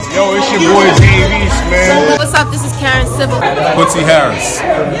Yo, it's your boy Dave East, man. What's up? This is Karen Civil. Quincy Harris,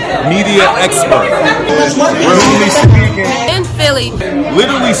 media expert. Literally speaking. In Philly.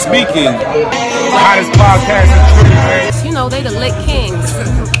 Literally speaking. Hottest podcast in Philly, man. You know, they the lit kings.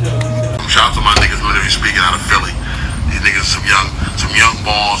 Shout out to my niggas literally speaking out of Philly. These niggas some young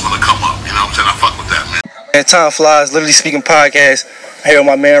balls on the come up. You know what I'm saying? I fuck with that, man. And Time Flies, Literally Speaking podcast. I'm here with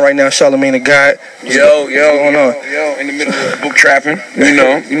my man right now, Charlamagne the God. Yo, in the middle of book trapping. You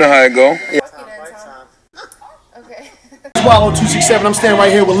know how it go. Yeah. Okay. Swallow 267. I'm standing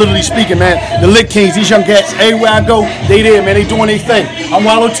right here with Literally Speaking, man. The Lit Kings, these young cats. Everywhere I go, they there, man. They doing their thing. I'm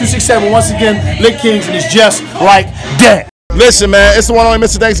Wallow 267 once again, Lit Kings, and it's just like that. Listen, man, it's the one only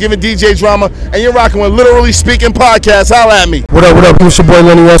Mr. Thanksgiving DJ Drama, and you're rocking with Literally Speaking podcast. Holla at me. What up? It's your boy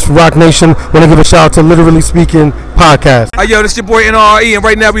Lenny S from Rock Nation. Want to give a shout out to Literally Speaking podcast. Hey, yo, this your boy NRE, and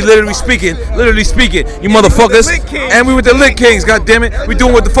right now we literally speaking, you motherfuckers. And we with the Lit Kings, goddammit. We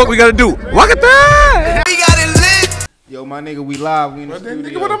doing what the fuck we gotta do. Rock it down! We got it lit! Yo, my nigga, we live. We in the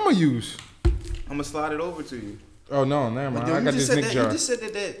studio. Nigga, what I'm gonna use? I'm gonna slide it over to you. Oh, no, never mind. I got this Nick jar. You just said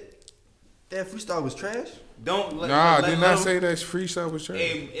that freestyle was trash? I did not say that freestyle was trash.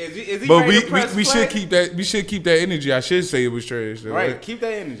 Is he but we should keep that. We should keep that energy. I should say it was trash. Though, right, keep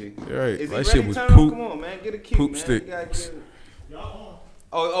that energy. Right, that shit was poop. Come on, man, get a cue, poop man. sticks.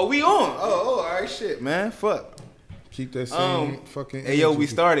 Oh, we on? Oh, all right, shit, man. Fuck. Keep that same fucking. Hey, yo, we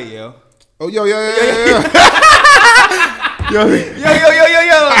started, yo. Oh, yo. Yo.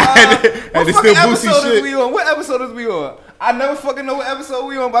 What fucking episode is we on? What episode is we on? I never fucking know what episode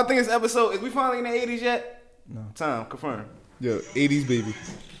we on, but I think it's episode. Is we finally in the 80s yet? No. Time, confirm. Yo, 80s baby.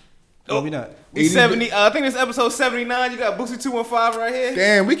 No, we not. We 70. I think it's episode 79. You got Boosie 215 right here.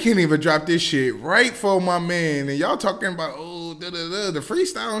 Damn, we can't even drop this shit right for my man. And y'all talking about the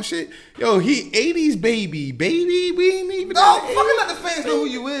freestyle and shit. Yo, he 80s baby. We ain't even. No, fucking let the fans know who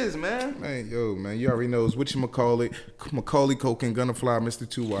you is, man. Man, yo, man, you already know it's Macaulay Culkin and Gonna Fly, Mr.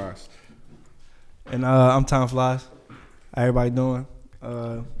 Two Wise. And I'm Time Flies. How everybody doing?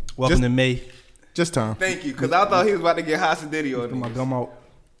 Welcome to May. Just Time. Thank you, because I thought he was about to get Hot Diddy on my gum out.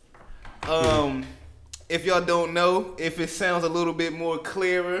 If y'all don't know, if it sounds a little bit more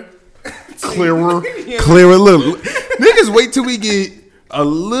clearer. Little. Niggas wait till we get a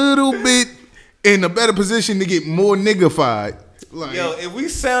little bit in a better position to get more niggified. Like, yo, if we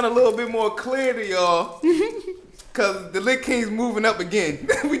sound a little bit more clear to y'all, because the Lit Kings moving up again.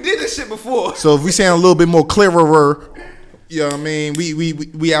 We did this shit before. So if we sound a little bit more clearer, you know what I mean?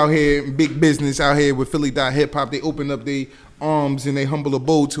 We out here in big business out here with Philly Hip Hop. They open up their arms and they humble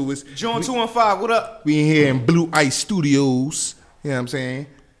abode to us. John 215, what up? We in here in Blue Ice Studios. You know what I'm saying?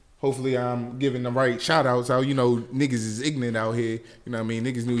 Hopefully I'm giving the right shout outs out. You know, niggas is ignorant out here. You know what I mean?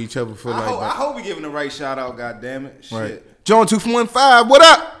 Niggas knew each other for I hope we giving the right shout out, goddammit. Shit. Right. John 215, what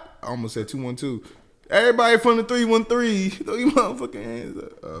up? I almost said 212. Everybody from the 313, throw your motherfucking hands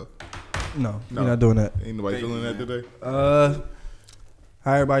up. No, we're not doing that. Ain't nobody feeling that today?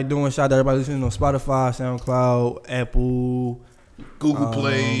 How everybody doing? Shout out to everybody listening on Spotify, SoundCloud, Apple, Google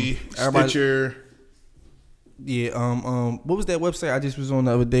Play, Stitcher. Yeah, what was that website I just was on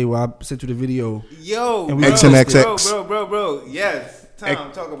the other day where I sent you the video? Yo, XNXX. Bro. Yes.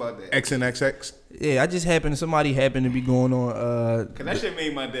 Talk about that. XNXX. Yeah, somebody happened to be going on. Cause that shit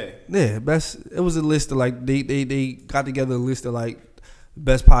made my day. Yeah, it was a list of like they got together a list of like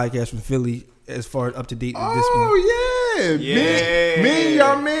best podcasts from Philly as far as up to date with this one. Oh yeah. Me and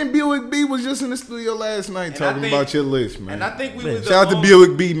y'all man Buick B was just in the studio last night talking about your list, man. And I think we was shout out to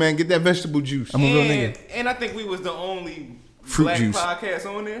Buick B, man. Get that vegetable juice. I'm a real nigga. And I think we was the only fruit black juice podcast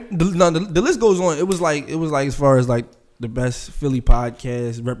on there. The list goes on. It was like as far as like the best Philly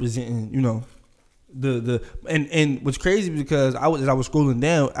podcast representing, you know, and what's crazy because as I was scrolling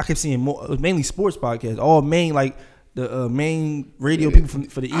down, I kept seeing more. It was mainly sports podcasts, all main like the main radio people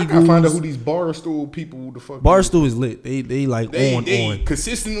for the Eagles. I gotta find out who these Barstool people the fuck. Barstool is lit. They on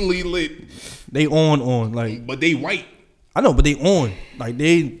consistently lit. They on like, but they white. I know, but they on like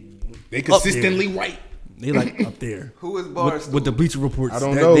they consistently white. They like up there. Who is Barstool? With the Bleacher Reports. I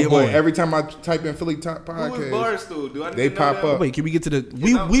don't know, but every time I type in Philly Top Podcast, who is Barstool? Do I they pop up. Wait, can we get to the?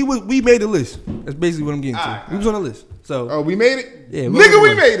 We made the list. That's basically what I'm getting to. We was on the list. So we made it. Yeah, nigga,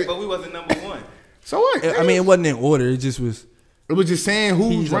 we made it. But we wasn't number one. So what? I mean, it wasn't in order. It just was. It was just saying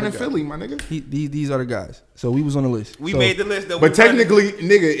who's running Philly, my nigga. These are the guys. So we was on the list. We made the list though. But technically,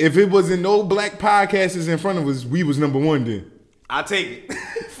 nigga, if it wasn't no black podcasters in front of us, we was number one then. I take it.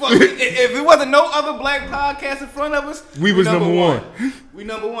 Fuck it. If it wasn't no other black podcast in front of us, we was number one. We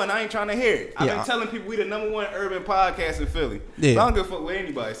number one. I ain't trying to hear it. I've been telling people we the number one urban podcast in Philly. Yeah. So I don't give a fuck what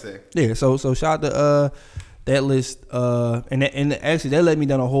anybody say. Yeah. So shout out to that list, and actually that led me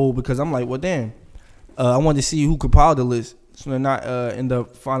down a hole because I'm like, well, damn, I wanted to see who compiled the list, so they're not end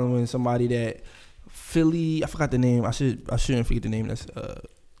up following somebody that Philly. I forgot the name. I shouldn't forget the name.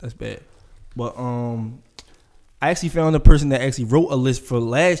 That's bad. But I actually found a person that actually wrote a list for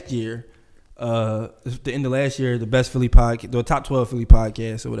last year. The end of last year, the best Philly podcast, the top 12 Philly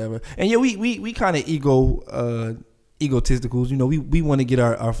podcasts or whatever. And yeah, we kind of egotisticals. You know, we want to get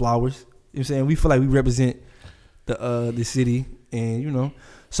our flowers. You know what I'm saying? We feel like we represent the city, and you know.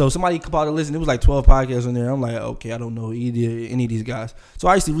 So somebody compiled a list, and it was like 12 podcasts on there. I'm like, okay, I don't know any of these guys. So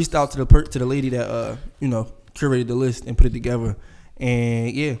I actually reached out to the lady that curated the list and put it together,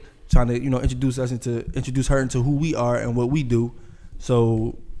 and yeah, trying to introduce her into who we are and what we do.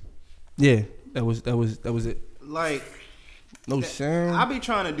 So yeah, that was it. Like, no sound. I be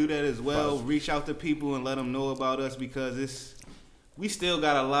trying to do that as well. Reach out to people and let them know about us because we still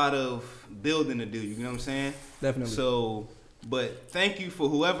got a lot of building to do. You know what I'm saying? Definitely. So, but thank you for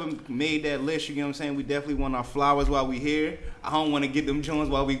whoever made that list. You know what I'm saying? We definitely want our flowers while we here. I don't want to get them joints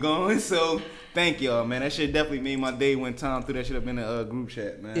while we going. So thank y'all, man. That shit definitely made my day when Tom threw that shit up in the group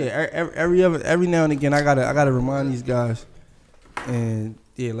chat, man. Yeah, every now and again I gotta remind these guys, and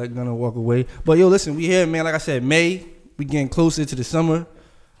yeah, like gonna walk away. But yo, listen, we here, man. Like I said, May, we getting closer to the summer.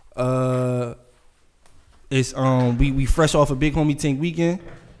 It's we fresh off a Big Homie Tank weekend.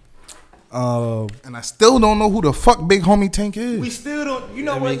 And I still don't know who the fuck Big Homie Tank is. We still don't. You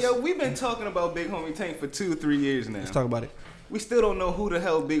know what, yo? We've been talking about Big Homie Tank for 2 or 3 years now. Let's talk about it. We still don't know who the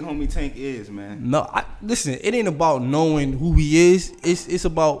hell Big Homie Tank is, man. No, listen. It ain't about knowing who he is. It's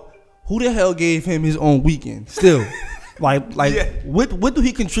about who the hell gave him his own weekend. Still, like yeah. What do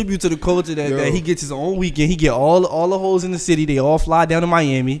he contribute to the culture that he gets his own weekend? He get all the hoes in the city. They all fly down to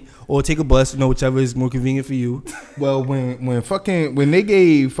Miami or take a bus, whichever is more convenient for you. Well, when they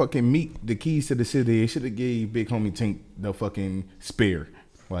gave fucking Meek the keys to the city, they should have gave Big Homie Tank the fucking spare.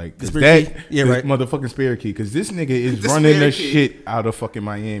 Like the spare key? Yeah, right. Motherfucking spare key, because this nigga is running the shit out of fucking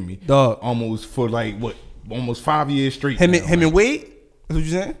Miami, dog. Almost for like what, almost 5 years straight. Him and Wade. That's what you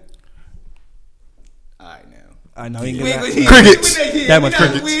saying? All right, now. I know. Crickets. That much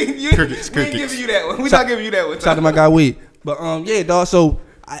crickets. Crickets. We ain't giving you that one. We not giving you that one. Shout out to my guy Wade. But yeah, dog. So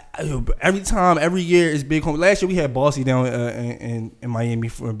every year is Big Homie. Last year we had Bossy down in Miami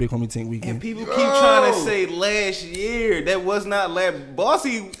for a Big Homie Tank weekend. And people keep trying to say last year. That was not last.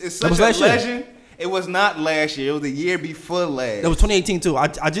 Bossy is such a legend. It was not last year. It was the year before last. That was 2018 too.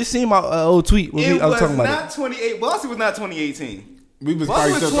 I just seen my old tweet. I was talking about not 28. Bossy was not 2018.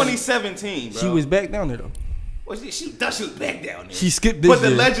 Bossy was 2017. Bro. She was back down there though. Well, she thought she was back down there. She skipped this year. But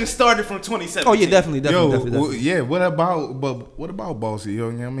the legend started from 2017. Oh yeah, definitely. Well, yeah. What about Bossy? Yo,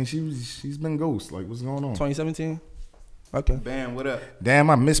 you know what I mean, she's been ghost. Like, what's going on? 2017. Okay. Bam, what up? Damn,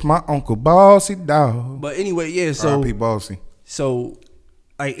 I miss my Uncle Bossy, dog. But anyway, yeah. So R.I.P. Bossy. So,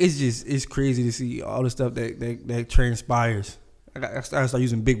 like, it's crazy to see all the stuff that transpires. I start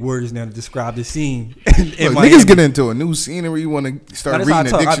using big words now to describe the scene. Look, niggas get into a new scenery. You want to start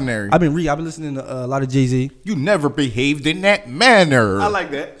reading a dictionary. I've been listening to a lot of Jay-Z. You never behaved in that manner. I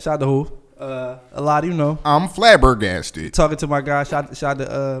like that. Shout out to who? A lot, I'm flabbergasted. Talking to my guy. Shout out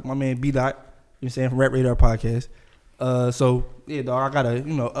to my man B Dot. You know what I'm saying, from Rap Radar Podcast. So yeah, dog, I gotta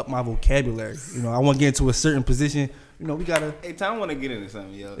up my vocabulary. I want to get into a certain position. We gotta. Hey, Tom, I want to get into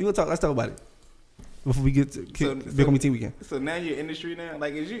something, yo. Let's talk about it. Before we get to Big Homie Team Weekend. So now you're industry now?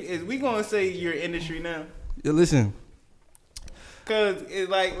 Like, is we gonna say you're industry now? Yeah, listen. Cause it's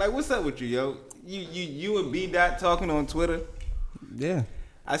like what's up with you, yo? You and B Dot talking on Twitter. Yeah.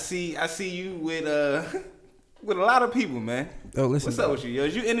 I see you with a lot of people, man. Oh, listen. What's up with you, yo?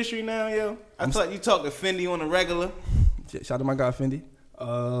 Is you industry now, yo? I thought you talk to Fendi on the regular. Shout out to my guy Fendi.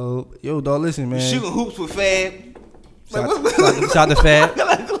 Yo, dog, listen, man. You shooting hoops with Fab. Shout out to Fab.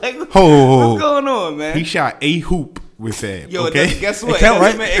 What's going on, man? He shot a hoop with Fab. Yo, okay? Guess what? It count,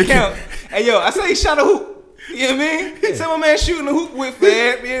 right? It count. Hey, yo, I say he shot a hoop. You know what I mean? Yeah. Say my man shooting a hoop with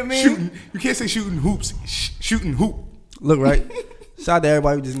Fab. You know what I mean? You can't say shooting hoops. Shooting hoop. Look, right? Shout out to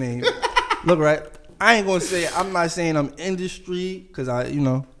everybody with this name. Look, right? I ain't gonna say. I'm not saying I'm industry because I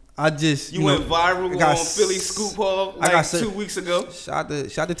just you went viral on Philly Scoop Hall like 2 weeks ago. Shout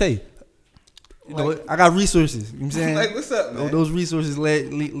out to Tay. I got resources. You know what I'm saying? Like, what's up, man? Those resources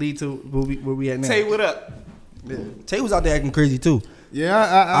lead to where we at now. Tay, what up? Yeah. Tay was out there acting crazy too. Yeah,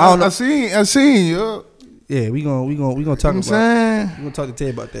 I don't know. I seen yo. Yeah, we gonna talk about. We gonna talk to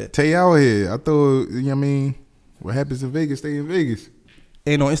Tay about that. Tay out here. I thought, what happens in Vegas, stay in Vegas.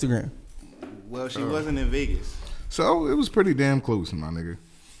 And on Instagram. Well, she wasn't in Vegas, so it was pretty damn close, my nigga.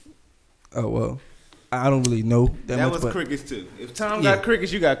 Oh well. I don't really know that That much. was but crickets too. If Tom Yeah. got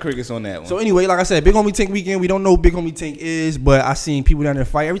crickets, you got crickets on that one. So anyway, like I said, Big Homie Tank weekend. We don't know who Big Homie Tank is, but I seen people down there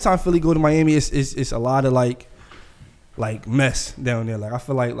fight. Every time Philly go to Miami, it's a lot of like mess down there. Like I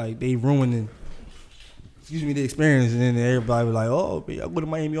feel like they ruining, the experience, and then everybody be like, oh, I go to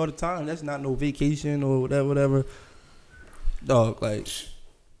Miami all the time. That's not no vacation or whatever. Dog, like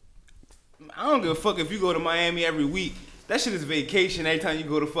I don't give a fuck if you go to Miami every week. That shit is vacation every time you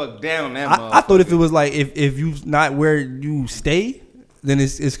go to fuck down that I thought if it was like if you not where you stay, then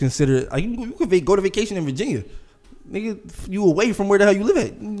it's considered like you could go to vacation in Virginia. Nigga, you away from where the hell you live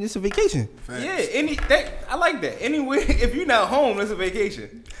at. It's a vacation. Yeah, I like that. Anywhere, if you're not home, it's a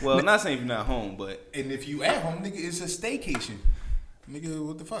vacation. Well, I'm not saying if you're not home, but And if you at home, nigga, it's a staycation. Nigga,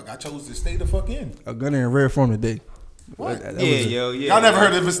 what the fuck? I chose to stay the fuck in. A gunner in rare form today. What? Yeah. Y'all never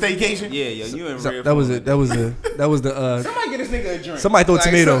heard of a staycation? Yeah, you in rare That was form. it. That was the. Somebody get this nigga a drink. Somebody throw a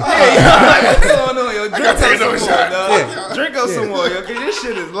tomato. Hey, what's going on, yo? Drink gotta take up some another more, shot. dog. Yeah. Drink up some more, yo. Cause this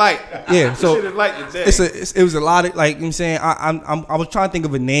shit is light. Yeah, so this shit is light today. it was a lot of like you know what I'm saying. I was trying to think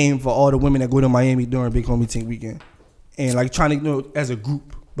of a name for all the women that go to Miami during Big Homie Tank weekend, and like trying to as a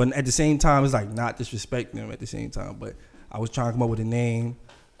group, but at the same time it's like not disrespecting them at the same time. But I was trying to come up with a name.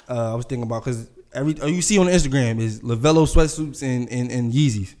 I was thinking about because you see on Instagram is Lavello sweatsuits and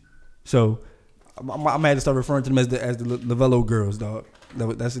Yeezys, so I might have to start referring to them as the Lavello girls, dog.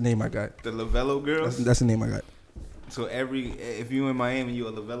 That's the name I got. The Lavello girls. That's the name I got. So if you in Miami, you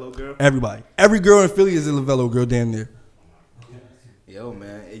a Lavello girl. Everybody, every girl in Philly is a Lavello girl, damn near. Yo,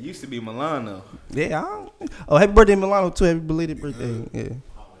 man, it used to be Milano. Yeah. Happy birthday, Milano too. Happy belated birthday. Yeah.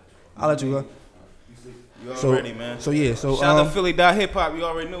 I'll let you go. You already, man. So yeah. So shout out to Philly Hip Hop. You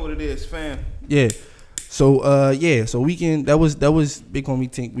already know what it is, fam. Yeah. So So weekend that was Big Homie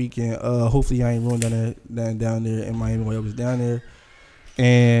Tank weekend. Hopefully I ain't ruined down there in Miami while I was down there.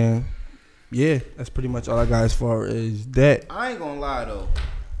 And yeah, that's pretty much all I got as far as that. I ain't gonna lie though.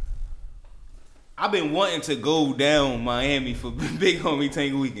 I've been wanting to go down Miami for Big Homie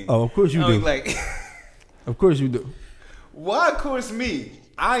Tank weekend. Oh, of course you do. Like, of course you do. Why? Of course me.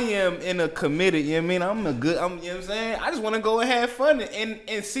 I am in a committed. You know what I mean? You know what I'm saying? I just want to go and have fun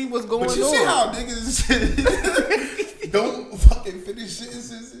and see what's going on. But you see how niggas don't fucking finish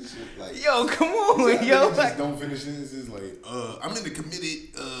sentences and shit. Like, yo, come on, yo. Just don't finish sentences. Like, I'm in the committed.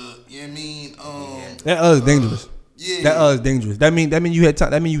 You know what I mean? That is dangerous. Yeah. That is dangerous. That mean you had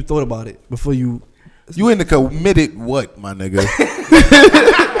time. That mean you thought about it before you. You in the committed what, my nigga?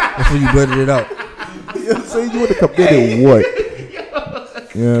 Before you blurted it out. You know what I'm saying? You in the committed what?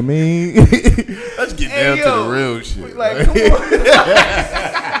 You know what I mean? Let's get down to the real shit. Like, come on.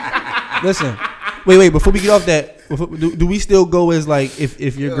 Listen, wait. Before we get off that, do we still go as like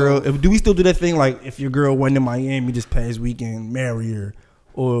if your girl? Do we still do that thing like if your girl went to Miami this past weekend, marry her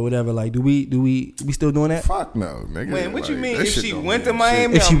or whatever? Like, do we still doing that? Fuck no, nigga. Wait, what you Like, mean? that If shit she don't went mean to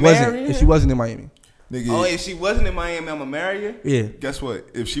Miami, If she I'm wasn't, marrying if her? she wasn't in Miami, Nigga, Oh, if she wasn't in Miami, I'ma marry her? yeah. guess what?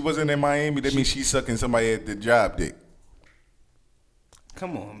 If she wasn't in Miami, that means she's sucking somebody at the job dick.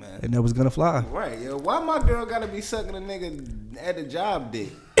 Come on, man. And that was gonna fly. Right, yo. Why my girl gotta be sucking a nigga at the job dick?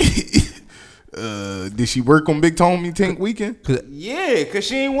 Did she work on Big Homie Tank weekend? Yeah, cause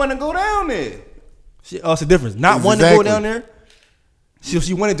she ain't want to go down there. It's a difference. Not wanting to go down there.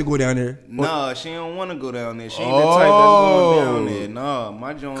 She wanted to go down there. No, she don't want to go down there. She ain't the type that's going down there. No,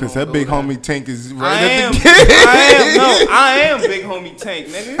 my joint. Cause that Big Homie Tank is right I at am. the gate. I am Big Homie Tank,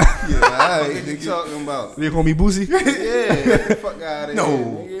 nigga. Yeah, alright, What you talking about? Big Homie Boosie. Yeah, fuck out of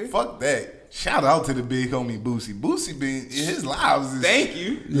No, here, nigga. fuck that. Shout out to the Big Homie Boosie. Boosie been his lives is Thank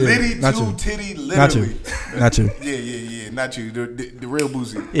you. litty not two you. titty Not you. literally. Not you. Yeah, not you. The real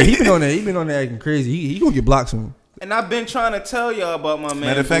Boosie. Yeah, he been on there. He been on there acting crazy. He gonna get blocked soon. And I've been trying to tell y'all about my man.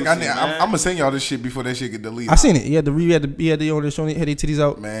 Matter of fact, Boosie, I'm gonna send y'all this shit before that shit get deleted. I seen it. He had the on there showing had their titties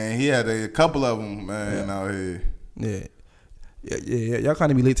out. Man, he had a couple of them, man, out here. Yeah. Y'all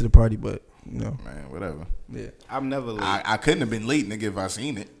kind of be late to the party, but you know, Man, whatever. yeah. I'm never late. I couldn't have been late, nigga, if I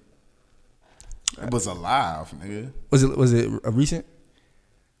seen it. It was alive, nigga. Was it a recent?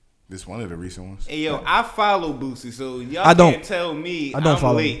 This one of the recent ones. Hey yo, I follow Boosie, so y'all I don't. can't tell me I don't I'm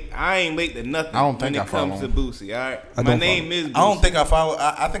follow late. I ain't late to nothing. I don't think when I it comes follow to Boosie. All right, I my don't name is Boosie. I don't think I follow.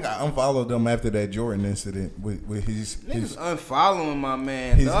 I think I unfollowed them after that Jordan incident with his unfollowing my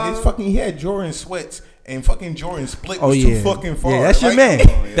man. his dog. fucking. He had Jordan sweats and fucking Jordan split Oh was yeah. too fucking far. Yeah, that's your Like,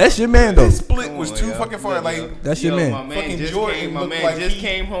 man. That's your man though. His split was Come too on, fucking far. Look, Like yo. That's your man. My man Fucking just Jordan came. My looked man like just he-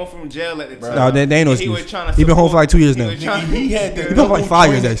 came home from jail at the time. No, there ain't no And he was excuse. trying to He been home for like 2 years now. he had the He been for like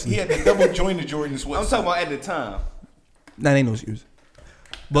 5 years, actually. He had the double jointed Jordan sweats. I'm talking about at the time. That ain't no excuse.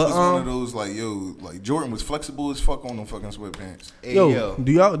 But It was one of those like, yo, like Jordan was flexible as fuck on them fucking sweatpants. Hey, yo,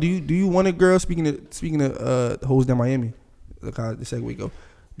 do you want a girl? Speaking of hoes down Miami, look how the segue go.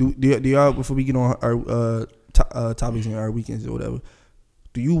 Do y'all, before we get on our topics and our weekends or whatever,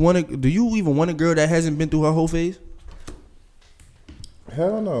 do you even want a girl that hasn't been through her whole phase?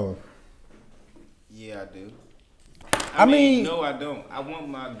 Hell no. Yeah, I do. I mean, no, I don't. I want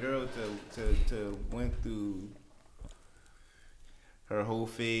my girl to went through her whole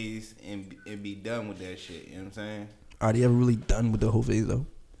phase and be done with that shit. You know what I'm saying? Are they ever really done with the whole phase though?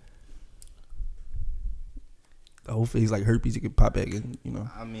 The whole phase like herpes, it could pop back in. You know.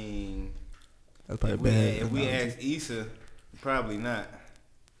 I mean, that's probably bad. If we ask Issa, probably not.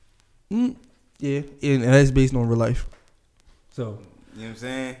 Yeah, and that's based on real life. So you know what I'm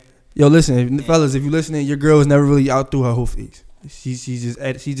saying? Yo, listen, fellas, if you listening, your girl is never really out through her whole phase. She's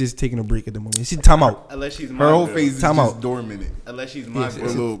just taking a break at the moment. She's time out. Unless she's my her whole girl. phase is time just out. dormant. Unless she's my girl. For a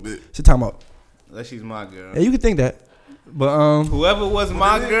little bit. It's a time out. Unless she's my girl. Yeah, you can think that. But whoever was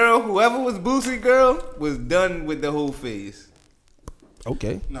my girl, whoever was Boosie girl, was done with the whole phase.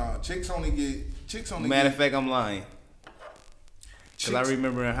 Okay. Nah, chicks only get. Matter of fact, I'm lying. Cause I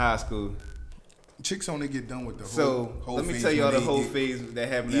remember in high school. Chicks only get done with the whole let me phase tell y'all when the they whole get- phase that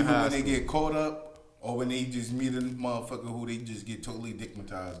happened in Even high when school. they get caught up, or when they just meet a motherfucker who they just get totally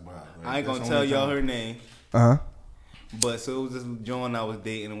dickmatized by. Right? I ain't gonna That's tell the only y'all time. her name. But so it was this joint I was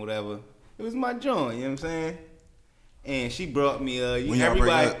dating or whatever. It was my joint, you know what I'm saying? And she brought me When y'all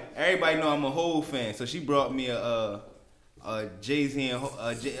break up? everybody know I'm a Hove fan, so she brought me a Jay-Z and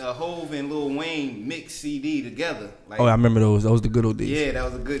a Hove and Lil Wayne mix CD together. Like, I remember those. Those the good old days. yeah, that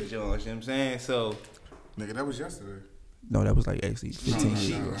was a good joint. You know what I'm saying? So, Nigga, that was yesterday. No, that was like actually 15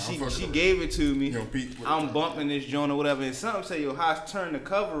 years ago. she gave it to me. Yo, Pete, I'm bumping this joint or whatever, and something say, "Yo, how I turned the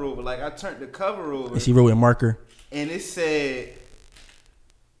cover over?" Like I turned the cover over, And she wrote in marker and it said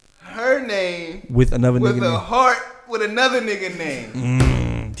her name with another with nigga a name. heart with another nigga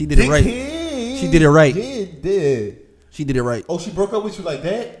name. She did it right. She did it right. Did. She did it right. Oh, she broke up with you like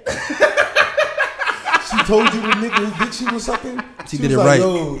that? She told you the nigga who dick she was sucking? She did was it like, right.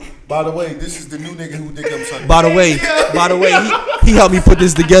 Yo, By the way, this is the new nigga who dick I'm sucking. By the way, he helped me put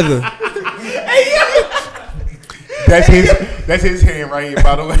this together. That's his hand right here.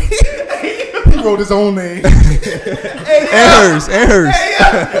 By the way, he wrote his own name and hers.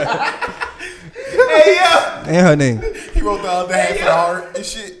 Hey yo, And her name. He wrote the other half of the heart and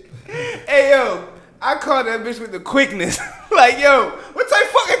shit. hey yo, I called that bitch with the quickness. Like yo, what type of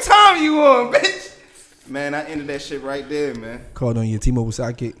fucking time you on, bitch? Man, I ended that shit right there, man. Called on your T-Mobile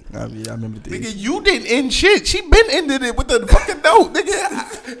sidekick. I remember this. Nigga, you didn't end shit. She been ended it with the fucking note,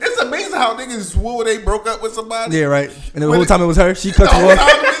 nigga. It's amazing how niggas swore they broke up with somebody. Yeah, right. And the whole time it was her, she cut The you whole off.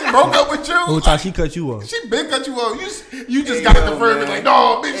 time bitch broke up with you. The whole time she cut you off. She been cut you off. You just got to confirm it. Like,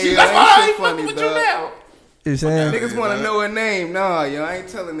 no, bitch, Hey, that's yo, why that I shit ain't funny, fucking with you dog. now. You know what I'm saying? Niggas want to know her name. Nah, yo, I ain't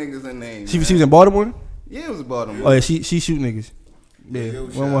telling niggas her name. She man. was in Baltimore? Yeah, it was Baltimore. Oh yeah, she shoot niggas. Yeah,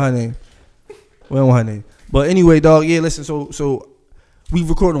 we don't want her name. We don't want her name. But anyway, dog. Yeah, listen. So we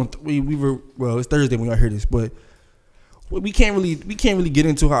record on well, it's Thursday when y'all hear this, but we can't really get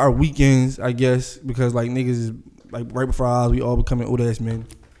into our weekends, I guess, because like niggas is like right before our eyes, we all becoming old ass men,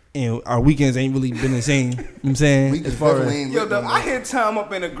 and our weekends ain't really been the same. You know what I'm saying? As far as Yo, dog, I hit Tom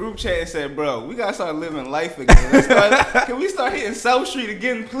up in a group chat and said, bro, we gotta start living life again. Can we start hitting South Street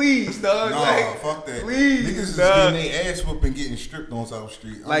again, please, dog? Nah, Like, fuck that. please, Niggas is dog. getting their ass whooped and getting stripped on South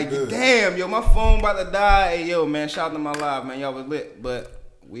Street. I'm Like, good. damn, yo, my phone about to die. Hey, yo, man, shout out to my live, man. Y'all was lit, but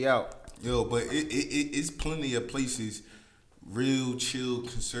we out. Yo, but it's plenty of places, real chill,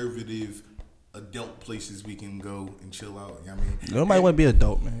 conservative, adult places we can go and chill out. You know what I mean? nobody want to be an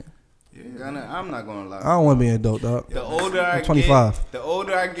adult, man. I'm not gonna lie. I don't want to be an adult, dog. The older I I'm 25. get, the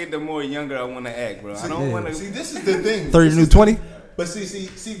older I get, the more younger I want to act, bro. I don't want to. See, this is the thing. 30 new 20. But see,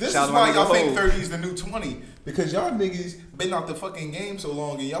 this Shout is out why my y'all nigga think Hov. 30 is the new 20. Because y'all niggas been out the fucking game so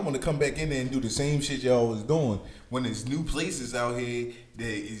long and y'all want to come back in there and do the same shit y'all was doing. When there's new places out here that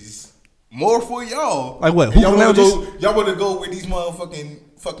is more for y'all. Like what? And y'all Hookah want lounges? to y'all want to go where these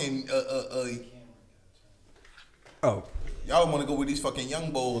fucking Oh, y'all want to go where these fucking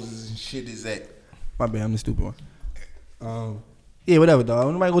young bulls and shit is at. my bad. I'm the stupid one. Yeah, whatever,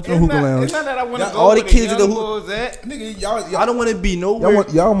 dog. Nobody go to the hookah lounge. It's not that I want to Y'all- go all the where kids at the young hookah- bulls at. Nigga, y'all I don't want to be nowhere.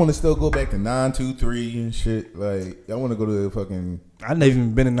 Y'all want to still go back to 923 and shit? Like, y'all want to go to the fucking... I never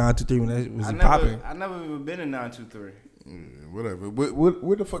even been in 923 when that was popping. I never even been in 923. Whatever.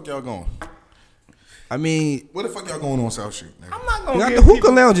 Where the fuck y'all going? I mean, Where the fuck y'all going on South Street, nigga? I'm not you gonna got give the hookah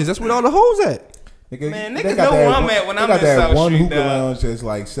people- lounges. That's where all the hoes at. Nigga, Man, they niggas got know that where I'm one- at when they I'm got in that South one Street, hookah dog. lounge that's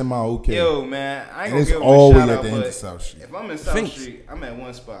like semi okay. Yo, man, I ain't And gonna it's give him always a shout at out, the end but of South Street. if I'm in South Finks. Street, I'm at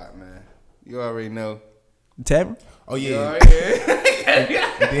one spot, man. You already know. Tavern? Oh You yeah. already- And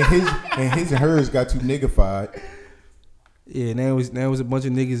then his and hers got too niggified. Yeah, now it was a bunch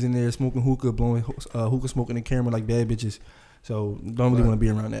of niggas in there smoking hookah, blowing hookah smoke in the camera like bad bitches. So don't really want to be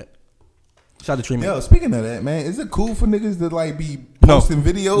around that. Shout out to Tree. Yo, speaking of that, man, is it cool for niggas to like be No. posting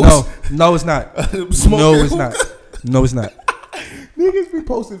videos? No, it's not. Smoking No, it's hookah? not. No, it's not. Niggas be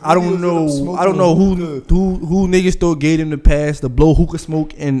posting videos I don't of them know. smoking I don't know hookah. who niggas still gave them the pass to blow hookah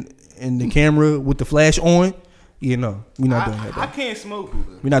smoke in the camera with the flash on. Yeah, no, we're not doing that. I Though. can't smoke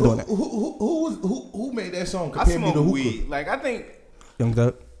hookah. We're not doing that. Who made that song? I Compare me to smoke hookah. weed. Like I think, Young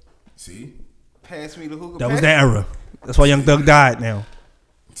Thug. See, pass me the hookah. That was pass- the era. That's why Young Thug died now.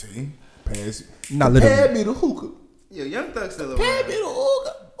 see, pass. Not Compare literally. me to hookah. Yo, Young Thug still Compare around. me to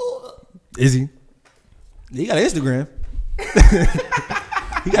hookah. Is he? He got an Instagram.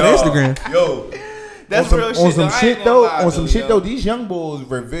 He got an Instagram. Yo, That's on some, real shit. on some though. I ain't shit gonna though. lie, On some shit yo. though. These young boys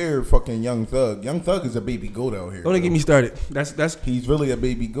revere fucking Young Thug. Young Thug is a baby goat out here. Don't get me started. That's He's really a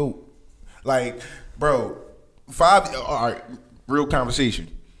baby goat. Like, bro, all right, real conversation.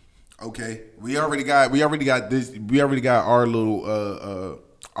 Okay. We already got our little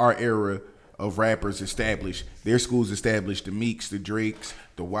our era of rappers established. Their schools established, the Meeks, the Drakes,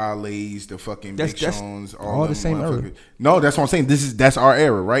 the Wale's, the fucking That's- Big that's Sean's, all the them same era. motherfuckers. No, that's what I'm saying. That's our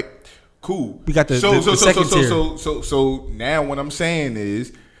era, right? Cool. We got the second tier. So now what I'm saying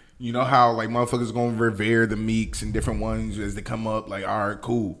is, you know how like motherfuckers gonna revere the Meeks and different ones as they come up. Like, all right,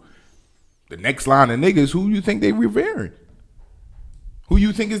 cool. The next line of niggas, who you think they revering? Who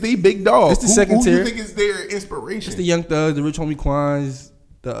you think is they big dog? It's the second who tier. you think is their inspiration? It's the Young Thug, the Rich Homie Quans,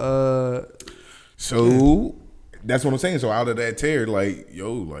 So that's what I'm saying. So out of that tier, like,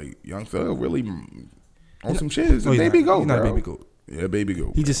 yo, like Young Thug really on some shit. It's a he's baby not. goat, He's not a bro. baby goat. Yeah, baby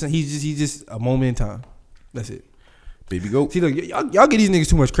goat. He's just a moment in time. That's it. Baby goat. See, look, y'all give these niggas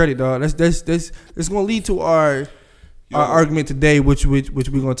too much credit, dog. That's gonna lead to our argument today, which we're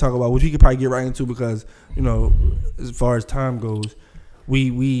gonna talk about, which we could probably get right into because you know, as far as time goes,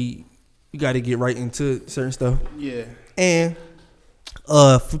 we got to get right into certain stuff. Yeah. And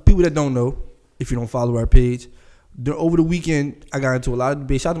for people that don't know, if you don't follow our page, over the weekend I got into a lot of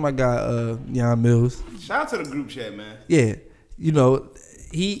debate. Shout out to my guy Jan Mills. Shout out to the group chat, man. Yeah, you know,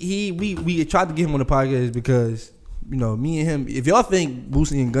 we tried to get him on the podcast because you know me and him. If y'all think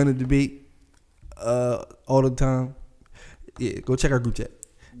Boosie and Gunna debate all the time, yeah, go check our group chat.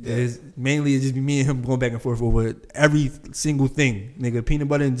 Yeah. It's just be me and him going back and forth over every single thing, nigga, peanut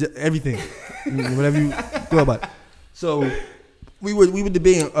butter and everything, whatever you go about it. So we were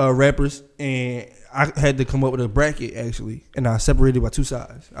debating rappers, and I had to come up with a bracket actually, and I separated by two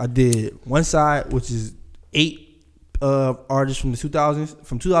sides. I did one side, which is 8 artists from the 2000s,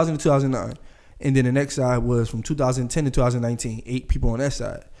 from 2000 to 2009, and then the next side was from 2010 to 2019, 8 people on that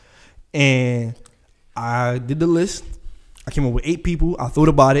side, and I did the list. I came up with 8 people. I thought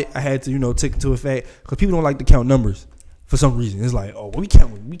about it. I had to, you know, take it to effect because people don't like to count numbers for some reason. It's like, oh, we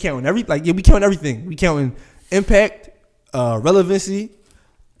counting everything. We counting everything. We counting impact, relevancy,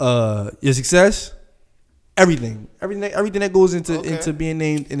 your success, everything that goes into being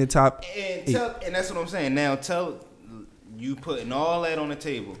named in the top 8. And that's what I'm saying. Now tell you putting all that on the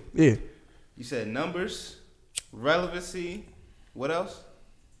table. Yeah. You said numbers, relevancy, what else?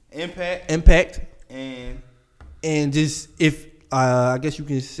 Impact, and just if I guess you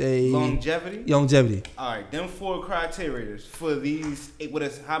can say longevity. All right, them 4 criteria for these 8. What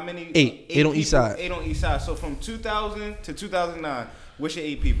is how many? 8 on each side. 8 on each side. So from 2000 to 2009, what's your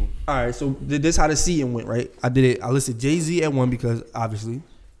 8 people? All right, so this how the seating went, right? I did it. I listed Jay-Z at 1 because obviously,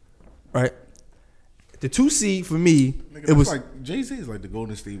 right? The 2 seed for me, Nigga, it was like Jay-Z is like the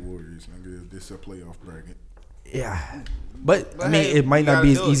Golden State Warriors. Nigga, this a playoff bracket. Yeah, but I mean, hey, it might you not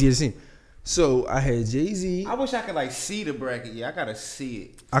be as gotta do easy it. as it seems. So I had Jay-Z. I wish I could like see the bracket. Yeah, I gotta see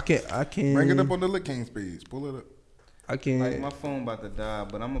it. I can Bring it up on the Lick Kings page. Pull it up. I can. Like my phone about to die,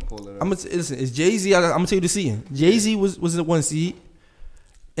 but I'm gonna pull it up. Listen. It's Jay-Z. I'm gonna tell you the seeding. Jay-Z was the 1 seed.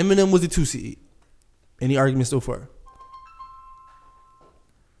 Eminem was the 2 seed. Any argument so far?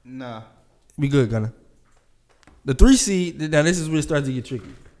 Nah. We good, Gunna. The 3 seed. Now this is where it starts to get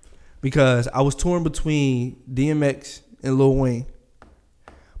tricky because I was torn between DMX and Lil Wayne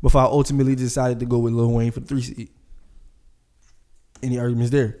before I ultimately decided to go with Lil Wayne for the 3 seed. Any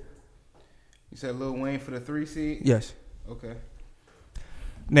arguments there? You said Lil Wayne for the 3 seed? Yes. Okay.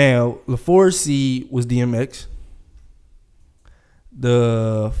 Now, the 4 seed was DMX.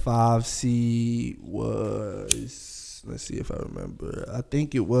 The 5 seed was, let's see if I remember. I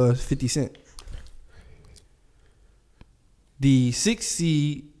think it was 50 Cent. The 6th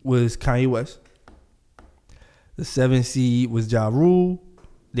seed was Kanye West. The 7th seed was Ja Rule.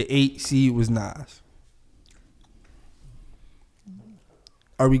 The 8th seed was Nas.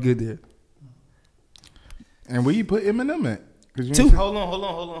 Are we good there? And where you put Eminem at? 'Cause you 2. ain't say- Hold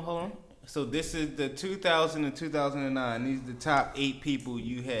on. So this is the 2000 and 2009. These are the top 8 people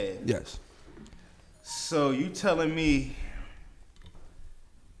you had. Yes. So you telling me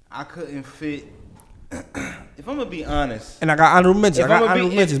I couldn't fit? If I'm gonna be honest, And I got honorable mentions. if I got I'ma be-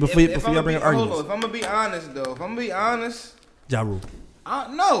 honorable mentions before if y'all I'ma bring be- arguments. Hold on. If I'm gonna be honest though, Ja Rule.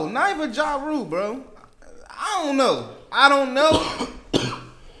 no, not even Ja Rule, bro. I don't know.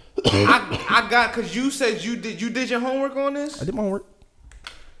 I got, cause you said you did your homework on this. I did my homework.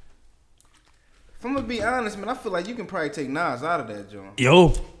 If I'm gonna be honest, man, I feel like you can probably take Nas out of that joint.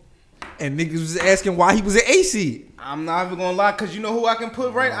 Yo. And niggas was asking why he was an A seed. I'm not even gonna lie, cause you know who I can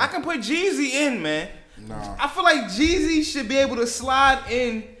put right? I can put Jeezy in, man. Nah. I feel like Jeezy should be able to slide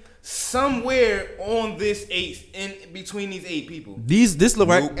in somewhere on this 8, in between these 8 people. This look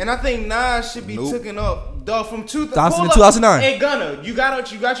right. And I think Nas should be taken up, dog, from 2000 to 2009. Hey Gunner, you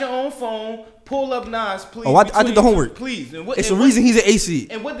got your own phone. Pull up Nas, please. Oh, I did the homework. Please. And It's the reason he's an A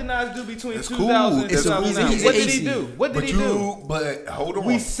seed. And what did Nas do between That's 2000 cool. and It's the 2009? reason he's What an did he AC. do? What did he do? But hold on.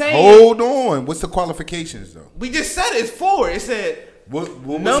 We saying- Hold on. What's the qualifications though? We just said it's 4. It said What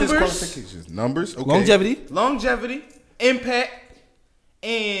was Numbers. his qualifications? Numbers. Okay. Longevity. impact,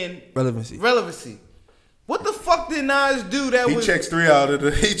 and relevancy. What the fuck did Nas do that He was? checks 3 out of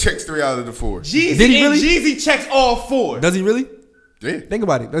the 4. Jeezy Did he really? Jeezy checks all 4. Does he really? Yeah. Think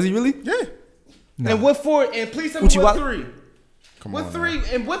about it. Does he really? Yeah. And what 4? And please tell me Uchi what Wale? 3. Come What on 3?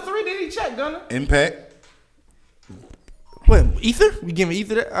 And what 3 did he check, Gunner? Impact. What? Ether? We giving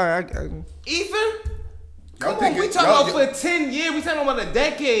Ether that? All right. Ether? Come think on, we it- talking y'all- about for 10 years. We talking about a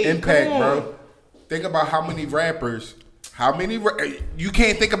decade. Impact, Come on. bro. Think about how many rappers. You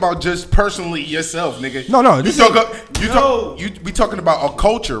can't think about just personally yourself, nigga. No. We talking about a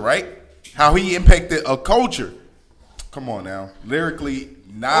culture, right? How he impacted a culture. Come on now, lyrically,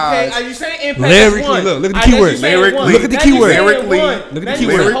 Nas. Okay, are you saying impact? Lyrically, is one? look at the I know you keywords. saying Lyrically, one. look at the Now you keywords. saying Lyrically, one. look at the Now you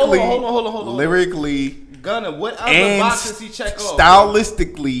keywords. saying- Hold on. Lyrically, Gunner, what other and boxes he check off?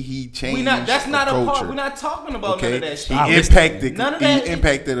 stylistically, he changed. That's not the a culture. part. We're not talking about Okay, none of that shit. he impacted. None of that. He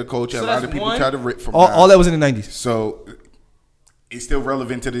impacted the culture. So a lot of that's people one. try to rip from All that was in the 90s. So it's still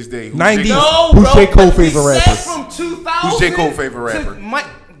relevant to this day. Who's 90s. J. No, Who's bro. J. Cole but we favorite said rappers? From 2000 Who's J. Cole favorite rapper? to Mike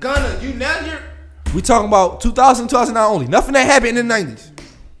Gunner, you're We talking about 2000, 2009 only. Nothing that happened in the 90s.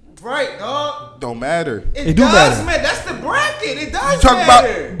 right, dog. Don't matter. It do does matter. That's the bracket. It does You talking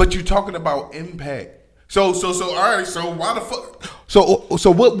matter. about, but you talking about impact. So, all right. So why the fuck? So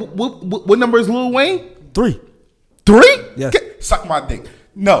what number is Lil Wayne? 3. 3? Yes. Suck my dick.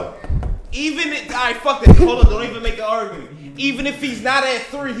 No. Even if, all right, fuck that. Hold on, don't even make an argument. Even if he's not at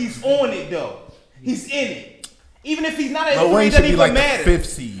 3, he's on it though. He's in it. Even if he's not at Lil 3, Wayne it should doesn't be even like matter. the 5th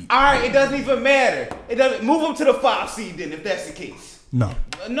seed. All right, it doesn't even matter. It doesn't move him to the 5 seed then, if that's the case. No.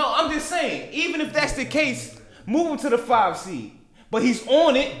 No, I'm just saying. Even if that's the case, move him to the 5 seed. But he's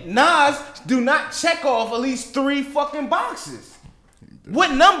on it. Nas do not check off at least 3 fucking boxes.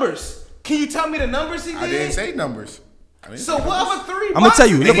 What numbers? Can you tell me the numbers he did? I didn't say numbers. So what other 3 boxes? I'm gonna tell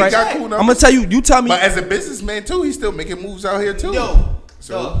you. did Look he right. got check? cool I'm gonna tell you. You tell me. But as a businessman too, he's still making moves out here too. Yo,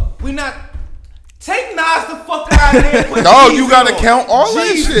 we not. Take Nas the fuck out of there. Put Dog, Jeezy you gotta on. count all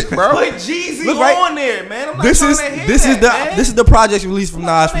that shit, bro. Put Jeezy Look, right. on there, man. I'm not This trying is to hear this is that, man. this is the project released from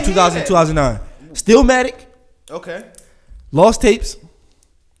Nas from trying to 2000 hear to 2009. Stillmatic, Okay. Lost Tapes,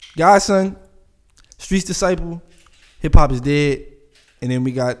 Godson, Streets Disciple, Hip Hop Is Dead, and then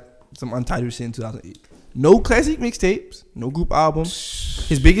we got some untitled shit in 2008. No classic mixtapes, no group albums.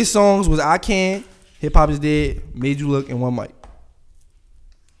 His biggest songs was I Can, Hip Hop Is Dead, Made You Look, and One Mic.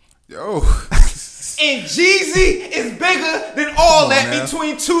 Yo. And Jeezy is bigger than all that now.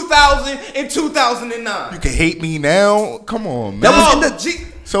 between 2000 and 2009. You can hate me now. Come on, man. That was in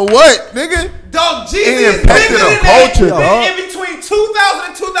the So what, nigga? Dog, Jeezy It is impacted bigger a than that. culture, dog. In between 2000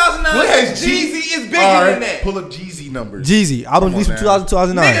 and 2009, What has Jeezy is bigger All right, than that. Pull up Jeezy numbers. Jeezy, album Come released on from now. 2000 to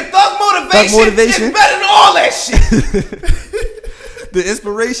 2009. Nigga, Thug Motivation is better than all that shit. The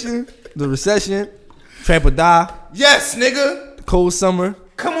Inspiration, The Recession, Tramp or Die, Yes, nigga. Cold Summer,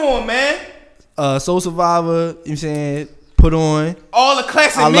 Come on, man. Soul Survivor, you know what I'm saying? Put On, All the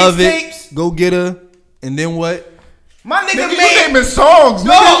classic I Love mixtapes. It, Go Get Her, and then what? My nigga, Nigga, you made. naming songs,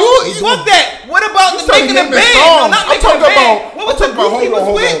 No, nigga. fuck that. What about the started making a naming band? songs. No, not I'm making a talking band. about- What was I'm the talking group he about- was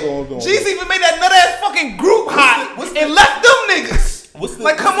hold with? on. Jeezy even made that nut ass fucking group hot and left them niggas.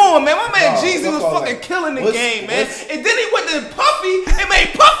 Like, come on, man. My man Nah, Jeezy was fuck all fucking that. killing the What's- game, man. what's- And then he went to Puffy and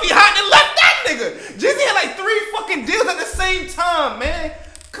made Puffy hot and left that nigga. Jeezy had like 3 fucking deals at the same time, man.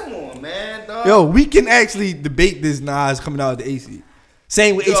 Come on, man, dog. Yo, we can actually debate this Nas coming out of the AC.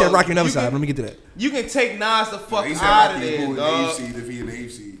 Same with A$AP Rocky on the other side. Let me get to that. You can take Nas the fuck A$AP out of Rocky there, who in the dog. AFC if he in the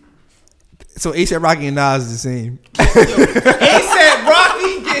AFC. So A$AP Rocky and Nas is the same. A$AP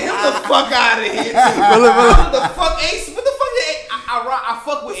Rocky, get him the fuck out of here. What the fuck, A$AP? What the fuck? I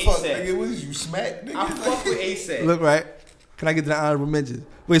fuck with Fuck, A$AP. nigga, what is you smack, nigga? I fuck with A$AP. Look, right? Can I get to the honorable mentions?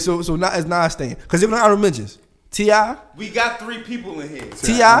 Wait, so not as Nas staying? Because even the honorable mentions, T.I. We got 3 people in here.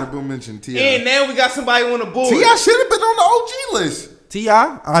 T.I. Honorable mention, T.I. And now we got somebody on the board. T.I. should have been on the OG list.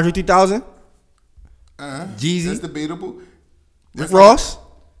 T.I. Andre 3000. Jeezy. That's debatable. Rick Ross.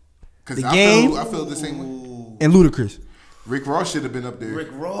 Because The Game. I feel the same way. And Ludacris. Rick Ross should have been up there. Rick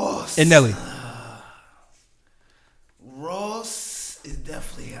Ross. And Nelly. Ross is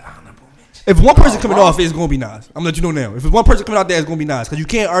definitely an honorable mention. If one person coming off, it's gonna be Nas. I'm gonna let you know now. If it's one person coming out there, it's gonna be Nas. Because you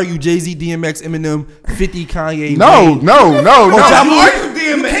can't argue Jay-Z, DMX, Eminem, 50, Kanye. No. Wayne. You You argue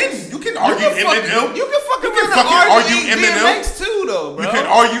DMX. You can argue Eminem. You can fucking argue argue Eminem. DMX too, though, bro. You can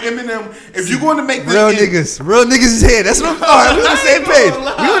argue Eminem if you're going to make the Real niggas is here. That's what I'm. All right, we on the same page.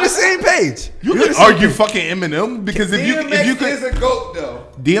 We on the same page. You can argue fucking Eminem because if you DMX could, is a GOAT, though.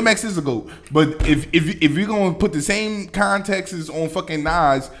 DMX is a GOAT. But if you're gonna put the same contexts on fucking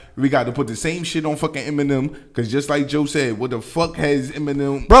Nas, we got to put the same shit on fucking Eminem. Because just like Joe said, what the fuck has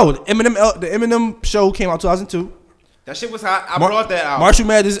Eminem? Bro, the Eminem show came out 2002. That shit was hot. I brought that album. Marshall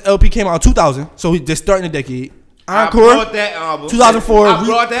Mathers LP came out 2000. So he's just starting the decade. I Encore. brought that album. 2004. I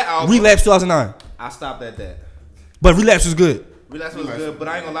brought that album. Relapse 2009. I stopped at that. But Relapse was good. Relapse was good, but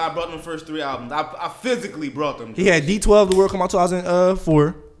I ain't gonna lie. I brought them first 3 albums. I physically brought them. He had D12, The World come out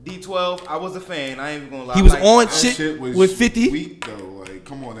 2004. D12. I was a fan. I ain't even gonna lie. He was Like, on That shit was with 50. weak though. Like,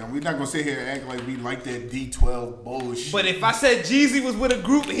 come on now. We're not gonna sit here and act like we like that D12 bullshit. But if I said Jeezy was with a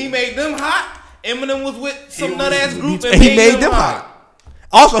group and he made them hot, Eminem was with some He nut ass was- group and he made them hot.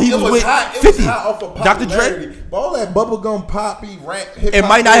 Also, he was with hot. It 50. was hot off of Dr. popularity. Dre. But all that bubblegum poppy rap hip It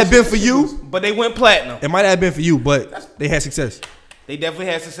might not have been for you. But they went platinum. It might not have been for you, but they had success. They definitely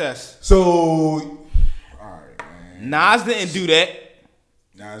had success. So Nas didn't do that.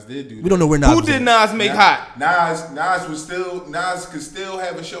 Nas did do that. We don't know where Nas Who was did at. Nas make hot? Nas could still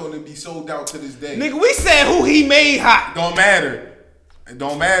have a show and it'd be sold out to this day. Nigga, we said who he made hot. Don't matter. It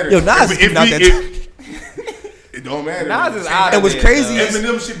don't matter. Yo, Nas is not that. It don't matter. Nas is out It of was there, crazy. though.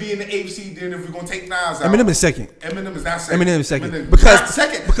 Eminem should be in the AFC then if we're gonna take Nas out. Eminem is second. Eminem is not second. Eminem is second. Eminem Because- not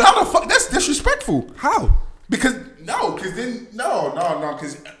second. because- How the fuck? That's disrespectful. How? Because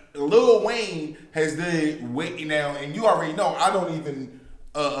because Lil Wayne has done way now, and you already know I don't even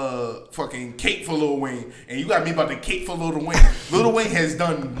fucking cape for Lil Wayne, and you got me about to cape for Lil Wayne. Lil Wayne has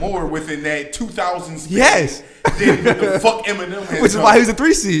done more within that 2000s span Yes. than the fuck Eminem has Which is done. why he was a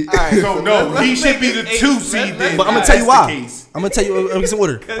 3 seed. No, he should be the 2 seed. Then, But I'm gonna if tell you that's why. the case. I'm gonna tell you. It's in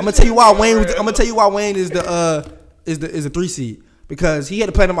order. I'm gonna tell you why Wayne. I'm gonna tell you why Wayne is a 3 seed because he had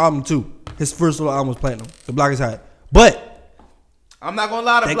a platinum album too. His first solo album was platinum. The Block is Hot, but I'm not gonna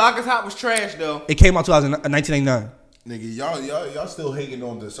lie, the Block is Hot was trash though. it came out 1999. nigga, y'all still hating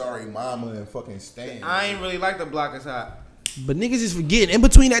on the Sorry Mama and fucking Stan. I ain't really like the Block is Hot. But niggas is forgetting. In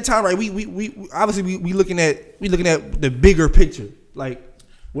between that time, right? We obviously we looking at the bigger picture, like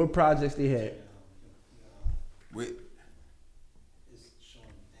what projects they had.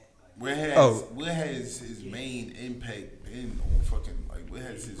 Where has his main impact been on fucking where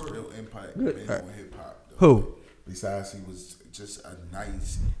has his real impact been on hip hop? Who? Besides, he was just a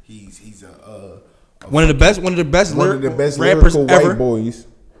nice. He's one of the best lyrical rappers white ever. boys.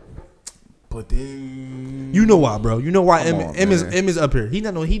 But then You know why, bro? You know why Come on, M is man. up here. He's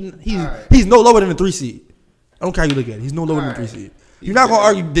no lower than a 3 seed. I don't care how you look at it. He's no lower than a 3 seed. You're not gonna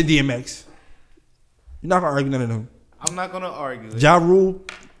argue the DMX. You're not gonna argue none of them. I'm not gonna argue. Ja Rule.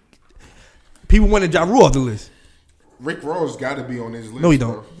 People wanted Ja Rule off the list. Rick Ross got to be on this list. No, he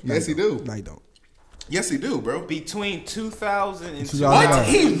don't. Bro. Yes, he do. No, he don't. Yes, he do, bro. Between 2000 and 2009. What?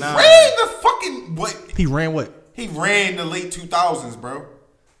 He 2009. ran the fucking what? He ran what? He ran the late 2000s, bro.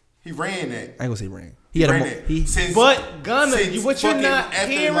 He ran that. I ain't gonna say ran. He had ran a it. he. Since- But Gunna, since what you're fucking not after,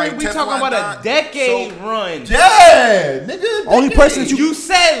 hearing, like, we Teflon talking about a Don. decade So- run. Yeah, nigga. Only person that You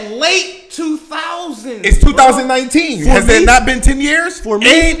said late 2000s. It's 2019. For Has me? that not been 10 years? For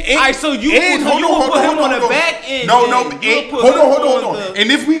me? Alright, so you put him on the back end. No, then. hold You'll put on, him hold on. the-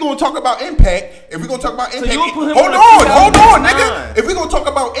 And if we gonna talk about impact, you'll put him hold on on, the hold on, 2009. nigga. If we gonna talk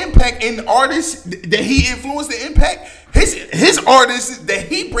about impact and artists that he influenced the impact, His artists that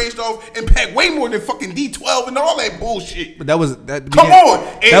he branched off impact way more than fucking D12 and all that bullshit. But that was that. Come on,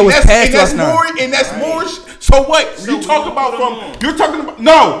 and that was that's, past and that's 2009. more, and that's more. So what? You talk about from? You're talking about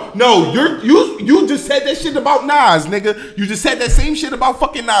no. You just said that shit about Nas, nigga. You just said that same shit about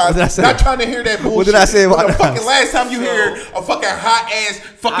fucking Nas. What did I say? Not trying to hear that bullshit. What did I say about the fucking Nas? last time you hear a fucking hot ass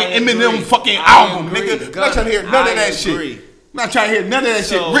fucking I agree. Eminem fucking I album, agree. nigga? Not trying to hear none of that shit. Not trying to hear none of that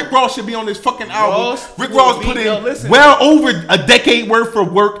shit. Rick Ross should be on this fucking album. Rick Ross put in well over a decade worth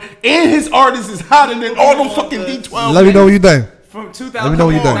of work, and his artist is hotter than all them fucking D12. Let me know what you think. From Let me know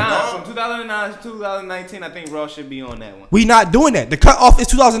what you think. 2009 to 2019, I think Ross should be on that one. We not doing that. The cutoff is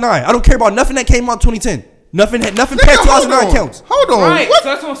 2009. I don't care about nothing that came out 2010. Nothing past 2009 counts. Hold on. Right.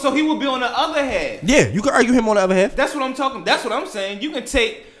 So he would be on the other half. Yeah, you can argue him on the other half. That's what I'm talking. That's what I'm saying. You can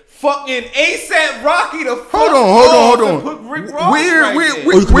take fucking ASAP Rocky to fuck Hold on. Put Rick Ross right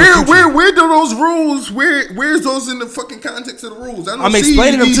Where do those rules? Where's those in the fucking context of the rules? I don't I'm see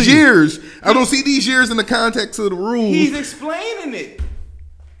explaining them these to you. years. I don't see these years in the context of the rules. He's explaining it.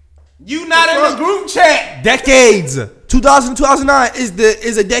 You not in the group chat. Decades. 2000 to 2009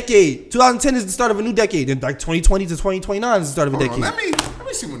 is a decade. 2010 is the start of a new decade. And like 2020 to 2029 is the start of a decade. Let me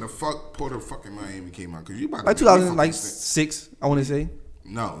see when the fuck Port of fucking Miami came out, cause you about to Like 2006, I want to say.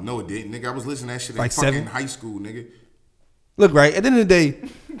 No, it didn't, nigga. I was listening to that shit Like in fucking 7? high school, nigga. Look, right at the end of the day,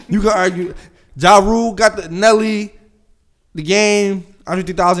 you can argue. Ja Rule got the Nelly, the game,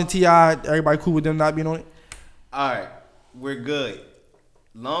 150,000 Ti. Everybody cool with them not being on it. All right, we're good.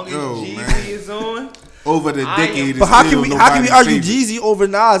 Long as Yo, Jeezy man. is on. Over the decade, But how can we argue Jeezy over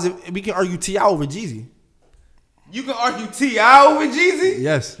Nas if we can argue Ti over Jeezy? You can argue T.I. over Jeezy?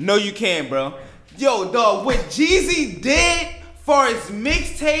 Yes. No, you can't, bro. Yo, dog, what Jeezy did far as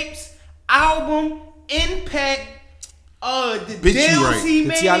mixtapes, album, impact, the Bitch, deals you right. he Did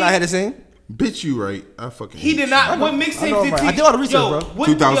made. T.I. not had the same? Bitch, you right. I fucking. He hate did you. not. What mixtape did T.I. I did all the research, bro.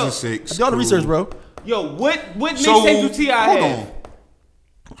 2006. I did all the research, bro. Yo, what So, mixtape do T.I. hold have? on.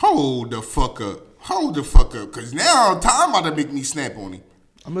 Hold the fuck up. Cause now time about to make me snap on him.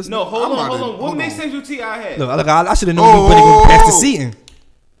 No, hold on. What mixtape do T.I. have? Look, I should have known you better go past the seating.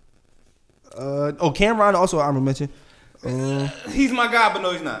 Cameron also I mentioned. He's my guy, but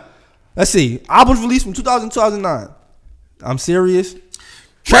no, he's not. Let's see. Albums released from 2000 to 2009. I'm serious.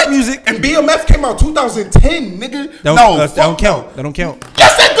 Trap music. And BMF came out 2010, nigga. That don't count. That don't count.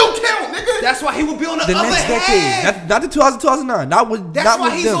 Yes, that do count, nigga. That's why he would be on the The other next half. decade. Not the 2000 2009. Not with. That's not why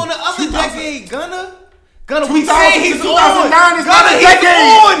with he's them. on the other decade, Gunna. Gunna, 2000 we say he's to 2009 on. is Gunna, not a he's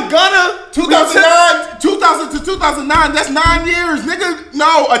decade. on. Gunna. 2000 to 2009, that's 9 years, nigga.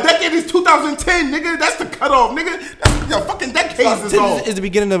 No, a decade is 2010, nigga. That's the cutoff, nigga. That's your fucking decades is all. Is the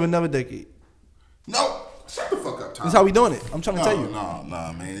beginning of another decade. No, shut the fuck up, Tom. That's how we doing it. I'm trying to tell you.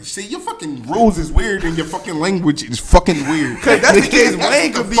 Nah, man. See, your fucking rules is weird and your fucking language is fucking weird. Cause that's the case. That's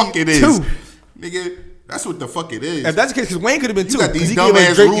Wayne what could the fuck be it is. 2. Nigga, that's what the fuck it is. If that's the case, because Wayne could have been 2. You got these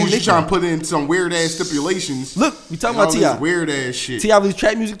dumbass rules. You trying to put in some weird ass stipulations. Look, we talking about T.I. Weird ass shit. T.I. released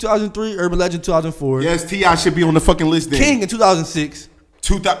Trap Music 2003, Urban Legend 2004. Yes, T.I. should be on the fucking list then. King in 2006.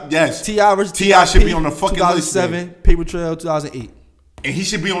 Yes. T.I. versus T.I. should be on the fucking list 2007, Paper Trail 2008. And he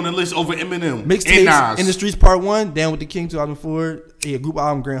should be on the list over Eminem. Mixtapes, and Nas. In the Streets Part 1, Down with the King 2004. He had group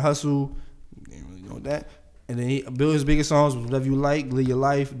album Grand Hustle. Didn't really know that. And then he built his biggest songs was Whatever You Like, Live Your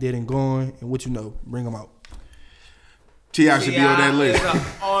Life, Dead and Gone, and What You Know. Bring them out. T.I. should be on that T.I. list. is an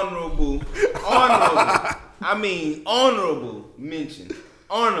honorable mention.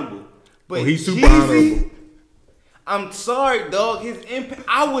 Honorable. But he's super Jeezy, honorable. I'm sorry, dog. His impact.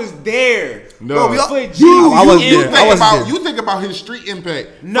 I was there. No, Bro, you think about his street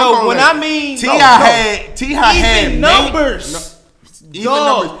impact. No, when I mean T.I. had numbers. Even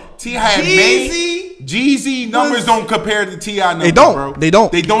numbers. T.I. had Jeezy numbers don't compare to T.I. numbers. They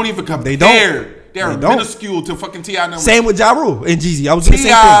don't. They don't even compare. They're minuscule to fucking T.I. numbers. Same with Ja Rule and Jeezy. I was doing the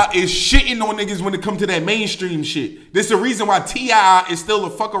same T.I. thing. is shitting on niggas when it comes to that mainstream shit. This is the reason why T.I. is still a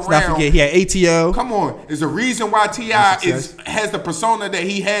fuck around. Let's not forget, he had ATL. Come on. It's the reason why T.I. has the persona that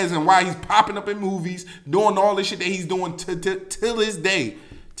he has and why he's popping up in movies, doing all the shit that he's doing till this day.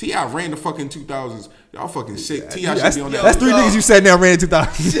 T.I. ran the fucking 2000s. Y'all fucking sick. T.I. should be on that. That's 3 niggas you said now ran in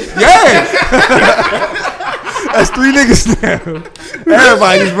 2000. Yeah. That's 3 niggas now.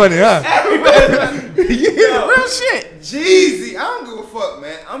 Everybody just running, huh? Yeah, real shit. Jeezy, I don't give a fuck,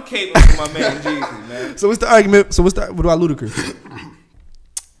 man. I'm capable of my man Jeezy, man. So what's the argument? What about Ludacris?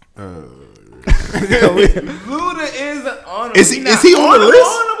 Luda is an honorable. Is he on the list?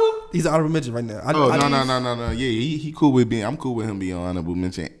 Honorable? He's an honorable mention right now. No. Yeah, he cool with being. I'm cool with him being an honorable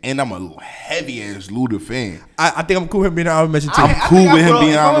mention, and I'm a heavy ass Luda fan. I think I'm cool with him being an honorable mention too. I'm cool with him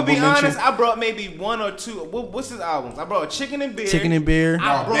being an honorable mention. Honest, I brought maybe one or two. What's his albums? I brought Chicken and Beer. Chicken and Beer.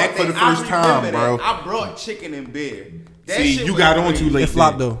 Back for the first time, bro. I brought Chicken and Beer. See, you got on too late. It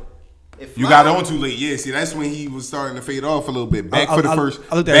flopped though. You got on too late. Yeah, see, that's when he was starting to fade off a little bit. Back for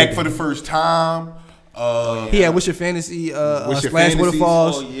the first time. He had What's Your Fantasy? What's Your Splash Fantasy?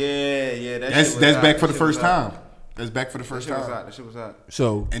 Waterfalls. Oh yeah. That's back for the first time. That's back for the first time. That shit was hot.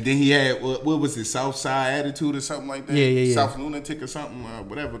 So and then he had what was it? South Side Attitude or something like that. Yeah. South Lunatic or something.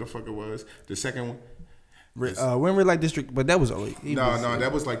 Whatever the fuck it was. The second one. We're in Red Light District, but that was early. No,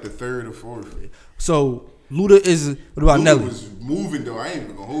 that was like the third or fourth. So Luda is. What about Luda Nelly? Was moving though. I ain't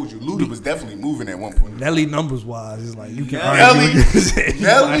even gonna hold you. Luda was definitely moving at one point. Nelly numbers wise, it's like you can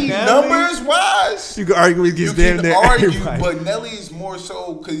Nelly numbers wise. You can argue against you damn can argue, everybody. but Nelly's more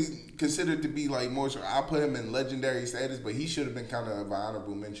so considered to be like more so. I put him in legendary status, but he should have been kind of an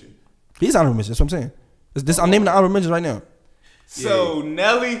honorable mention. He's honorable mention. That's what I'm saying. I'm naming the honorable mentions right now. So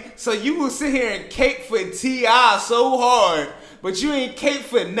Nelly, so you will sit here and cape for T.I. so hard, but you ain't cape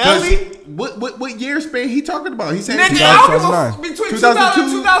for Nelly. What year span he talking about? He said between 2000 and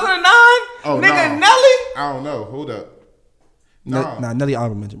 2009. Oh, Nelly. I don't know. Hold up. Nah, Nelly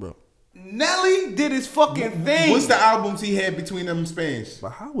honorable mention, bro. Nelly did his fucking thing. What's the albums he had between them spans? But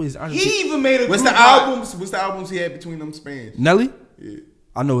how is he even made a? What's the albums he had between them spans? Nelly. Yeah.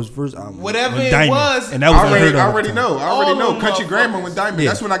 I know his first album. Whatever it Diamond, was. And that was I already know. Country Grammar when Diamond.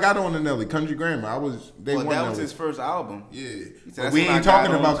 Yeah. That's when I got on the Nelly. Country Grammar. That was his first album. Yeah. But we ain't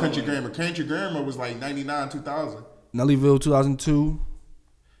talking about Country Grammar. Country Grammar was like 99, 2000. Nellyville 2002.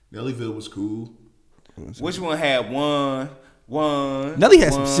 Nellyville was cool. Which one had one? Nelly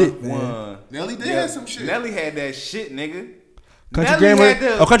had some shit, man. Nelly did have some shit. Nelly had that shit, nigga. Country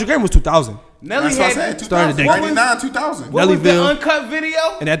Grammar. Country Grammar was 2000. Nelly had that. Started the 99, 2000. What was the uncut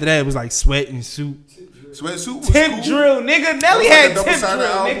video? And after that, it was like Sweat and Suit. Sweat and Suit was Tip cool. Drill, nigga. Nelly had Tip Drill,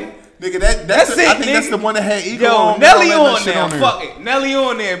 nigga. Nigga, that's it. I think that's the one that had Ego on. Nelly on there. Fuck it. Nelly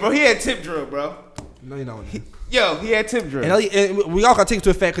on there, bro. He had Tip Drill, bro. No, you know. Yo, he had Tip Drill. And we all gotta take it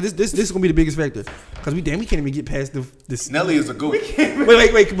to a fact because this is gonna be the biggest factor. Because we can't even get past this. Nelly is a goat. Wait.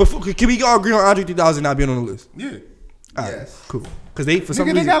 Can we all agree on Andre 3000 not being on the list? Yeah. Yes. Cool. Because they for some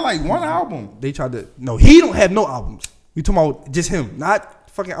reason they got like one album. They tried to. No, he don't have no albums. We talking about just him, not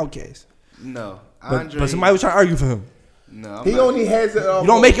fucking Outkast. No, but somebody was trying to argue for him. No, he only has it. You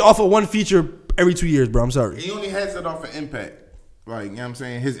don't make it off of one feature every 2 years, bro. I'm sorry. He only has it off of impact. Like, you know what I'm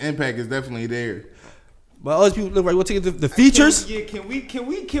saying? His impact is definitely there. But other people look right. We'll take it to the features. Can we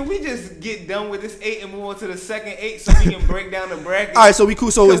just get done with this 8 and move on to the second 8 so we can break down the bracket? All right, so we cool.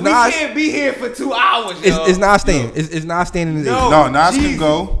 So it's Nas. We can't be here for 2 hours. Yo. It's Nas staying. It's Nas staying in the No, Nas can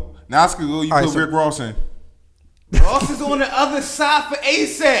go. Nas can go. You put Rick Ross in. Ross is on the other side for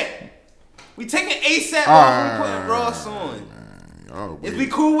ASAP. We taking ASAP off. We putting Ross on. Is we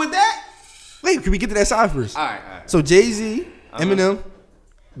cool with that? Wait, can we get to that side first? All right. So Jay-Z, Eminem,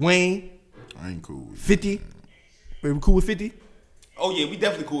 Wayne. I ain't cool with 50. Wait, we cool with 50? Oh yeah, we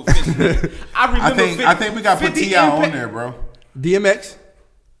definitely cool with 50. I remember 50. I think we got to put T.I. on there, bro. DMX.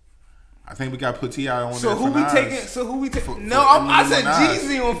 I think we got to put T.I. on there. So who we taking? No, I said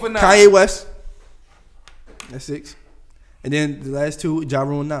Jeezy on for Nas. Kanye West. That's 6. And then the last 2, Ja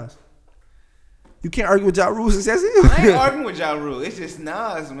Rule and Nas. You can't argue with Ja Rule's success. I ain't arguing with Ja Rule. It's just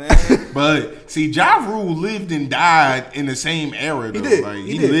Nas, man. But see, Ja Rule lived and died in the same era. Though. He did. Like,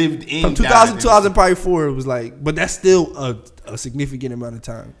 he did. lived in from 2000 to 2004. It was like, but that's still a significant amount of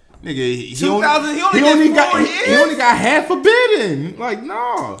time. Nigga, he only got half a bid in. Like, no. Man,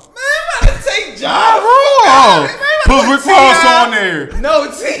 I'm about to take Ja Rule. Put Rick Ross on there. No,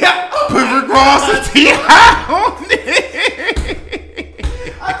 T.I. Put Rick Ross and T.I. on there.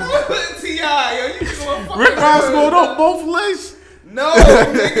 I put T.I. Yo, you going fucking Rick Ross going on both lists. No,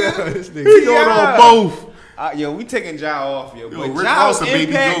 nigga. He going on both. Yo, we taking Ja off, yo. But Rick Ja Ross a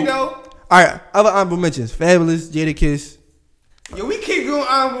baby impact, goat. though. All right, other honorable mentions: Fabulous, Jadakiss. Yo, we keep doing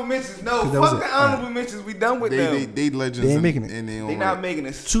honorable mentions. No, fuck the honorable mentions. We done with them. They legends. They ain't making it. They not making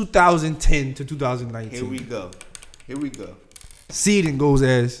it. 2010 to 2019. Here we go. Seeding goes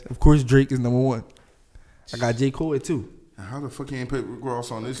as, of course, Drake is number 1. I got J. Cole at 2. How the fuck you ain't put Rick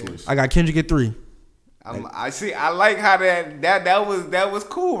Ross on this list? I got Kendrick at 3. I see. I like how that was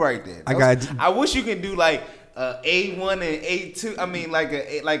cool right there. I wish you can do like A1 and A2. I mean, like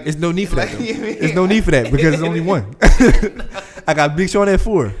There's no need for that. There's no need for that because it's only 1. I got Big Sean at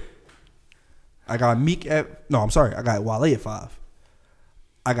 4. I got Meek at I got Wale at 5.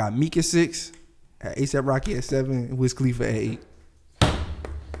 I got Meek at 6. I got A$AP Rocky at 7. And Wiz Khalifa at 8.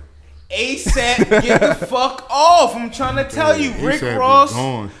 ASAP, get the fuck off. I'm trying to tell you, Rick A$AP is Ross.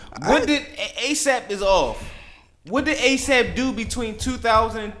 gone. What did ASAP is off? What did ASAP do between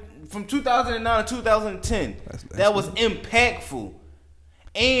 2009 to 2010? That was impactful.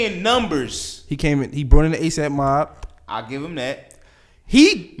 And numbers. He brought in the ASAP mob. I'll give him that.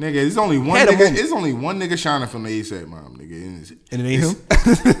 Nigga, there's only one nigga. There's only one nigga shining from the ASAP mob, nigga. And it ain't him.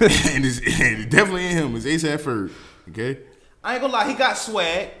 and it definitely ain't him. It's ASAP Ferg. Okay. I ain't gonna lie, he got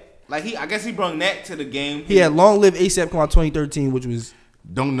swag. Like I guess he brought that to the game. He had Long Live ASAP come out 2013, which was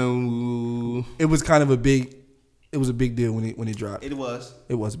don't know. It was kind of a big. It was a big deal when it dropped. It was.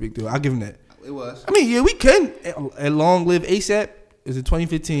 It was a big deal. I'll give him that. It was. I mean, yeah, we can. At Long Live ASAP is in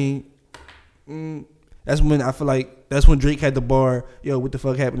 2015. That's when I feel like that's when Drake had the bar. Yo, what the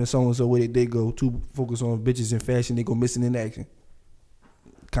fuck happened to so and so? Where they go? Too focus on bitches in fashion. They go missing in action.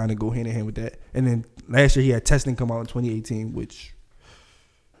 Kind of go hand in hand with that. And then last year he had Testing come out in 2018, which,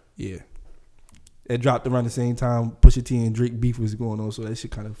 yeah, it dropped around the same time Pusha T and Drake beef was going on. So that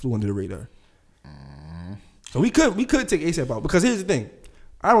shit kind of flew under the radar. So we could take ASAP out because here's the thing.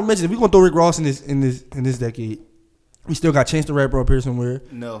 I don't mention if we're gonna throw Rick Ross in this decade. We still got Chance the Rapper up here somewhere.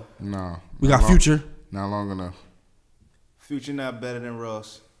 No. We got Future. Not long enough. Future not better than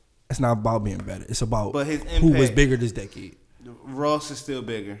Ross. It's not about being better. It's about but his who was bigger this decade. Ross is still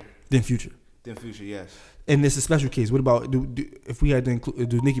bigger than Future. Yes. And this is a special case. What about if we had to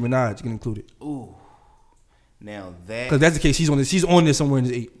include Nicki Minaj get included? Ooh. Now that because that's the case. She's on this somewhere in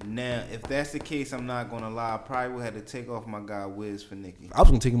this 8. Now, if that's the case, I'm not gonna lie. I probably would have to take off my guy Wiz for Nicki. I was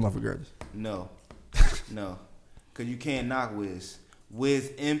gonna take him off regardless. No, because you can't knock Wiz.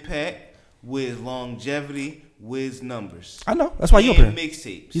 Wiz impact, Wiz longevity, Wiz numbers. I know. That's why you up here.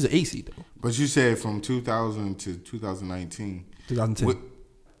 Mixtapes. He's an AC though. But you said from 2000 to 2019. 2010.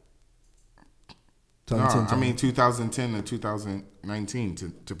 No, I mean 2010 to 2019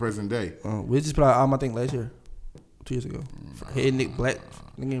 to present day. We just put out album I think last year, 2 years ago. Hey Nick Black,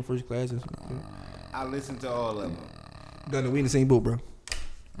 nigga in first class. I listened to all of them. We in the same boat, bro.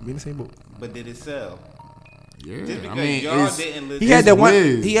 We in the same boat. But did it sell? Yeah, just because y'all didn't listen. He had that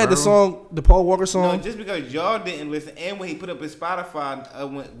one. He had the song, the Paul Walker song. No, just because y'all didn't listen, and when he put up his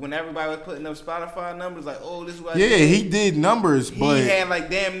Spotify, when everybody was putting up Spotify numbers, like, oh, this is what. Yeah, he did numbers, but he had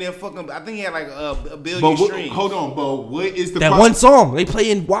like damn near fucking. I think he had like a billion streams. Hold on, but what is the that one song they play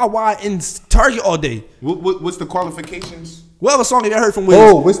in Wawa and Target all day? What's the qualifications? What other song have you heard from Wiz?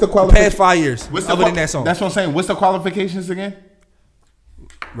 Oh, what's the qualifications? Past 5 years. Other than that song. That's what I'm saying. What's the qualifications again?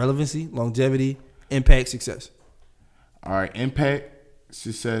 Relevancy, longevity, impact, success. All right, impact,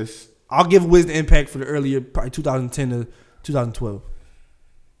 success. I'll give Wiz the impact for the earlier, probably 2010 to 2012.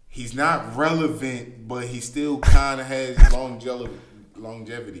 He's not relevant, but he still kind of has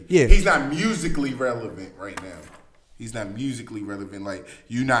longevity. Yeah. He's not musically relevant right now. He's not musically relevant. Like,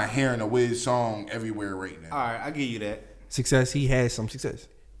 you're not hearing a Wiz song everywhere right now. All right, I give you that. Success, he has some success.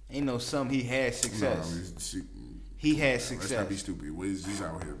 Ain't no some, he has success. No, he has success. Let's not be stupid. Wiz, he's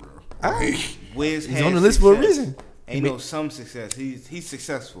out here, bro. Wiz he's on the list for a reason. Ain't no some success. He's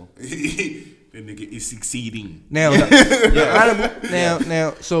successful. That nigga is succeeding. Now,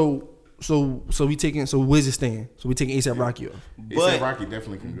 so we taking Wiz is staying. So we taking A$AP Rocky off. A$AP Rocky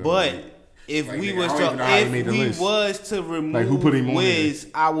definitely can go. But if like, we nigga, was to remove like, who put him on Wiz,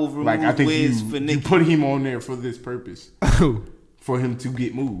 there? I will remove like, I think Wiz for Nicki. You put him on there for this purpose. For him to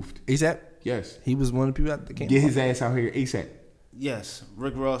get moved. A$AP? Yes. He was one of the people that came. Get his ass out here ASAP. Yes,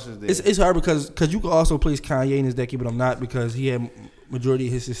 Rick Ross is there. It's hard because you could also place Kanye in this decade, but I'm not because he had majority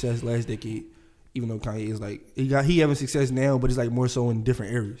of his success last decade. Even though Kanye is like he having success now, but it's like more so in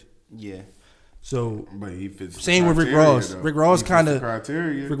different areas. Yeah. So, but he fits. Same with Rick Ross. Though. Rick Ross kind of.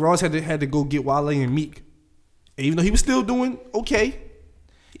 Criteria. Rick Ross had to go get Wale and Meek, and even though he was still doing okay,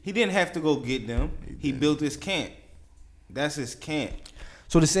 he didn't have to go get them. He built his camp. That's his camp.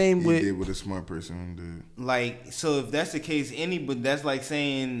 So the same he with did what a smart person did. Like, so if that's the case, but that's like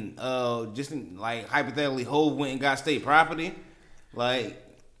saying, just like hypothetically, Hov went and got state property, like,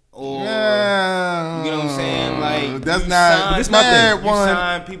 or you know what I'm saying? Like, that's not. This my thing. You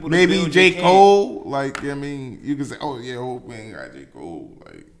sign people to maybe build J. your Cole. Like, I mean, you can say, oh yeah, Hov ain't got J. Cole.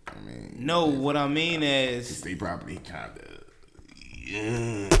 Like, I mean, no, what I mean is state property he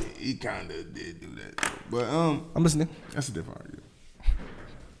kind of did do that. But I'm listening. That's a different argument.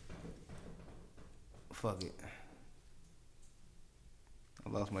 Fuck it. I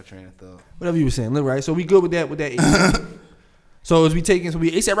lost my train of thought. Whatever you were saying, right? So we good with that. So as we taking,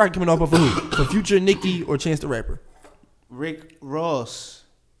 A$AP Rocky coming off of who? So Future, Nicki, or Chance the Rapper? Rick Ross.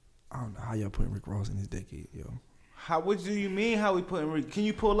 I don't know how y'all putting Rick Ross in this decade, yo. What do you mean? How we putting? Can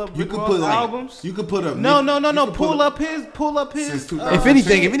you pull up You Rick could Ross put like albums? you could put up. No. You could Pull up his. Since 2000. If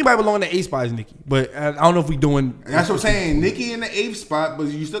anything, if anybody belong in the 8th spot is Nicki. But I don't know if we doing. That's what I'm saying. Nicki in the 8th spot, but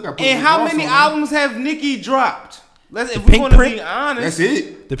you still got. And how many albums have Nicki dropped? If we Pink want to Print? be honest, That's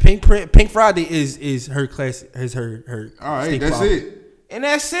it. The Pink Friday is her class. Is her. All right, staple that's album. it. and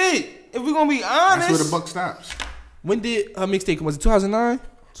that's it. If we're gonna be honest, That's where the buck stops. When did her mixtape come? Was it 2009?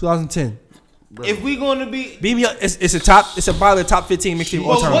 2010. if we gonna be. Beat Me Up. It's a top. It's probably the top 15 mixtape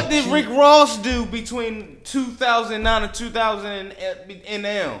all But time. what did Rick Ross do between 2009 and 2000 and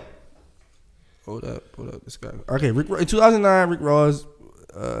now? Hold up. This guy. Okay, in 2009, Rick Ross,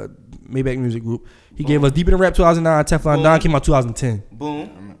 Maybach Music Group. He gave us Deep in the Rap 2009. Teflon Don came out 2010.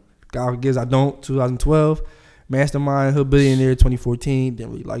 Boom. God Gives I Don't 2012. Mastermind Hood Billionaire 2014.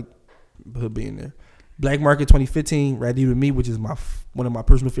 Didn't really like Hood Billionaire. Black Market 2015. Rap Deep with Me, which is one of my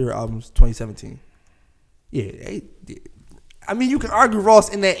personal favorite albums. 2017. Yeah. I mean, you can argue Ross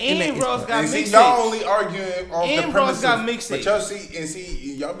in that. Ross got And see, mixtapes. y'all only arguing off the And premises. Ross got mixtapes. But y'all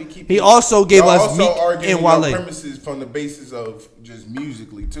see, y'all be keeping. He also gave y'all us also Meek arguing and y'all Wale. premises from the basis of just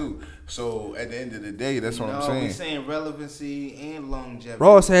musically too. So at the end of the day, that's what I'm No, saying. we saying relevancy and longevity.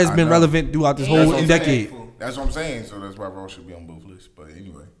 Ross has I been know. relevant throughout this That's whole what I'm decade. saying. That's what I'm saying. So that's why Ross should be on both lists. But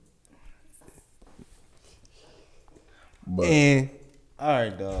anyway. And all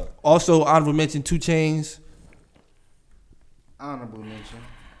right, dog. Also, honorable mention 2 Chainz. Honorable mention.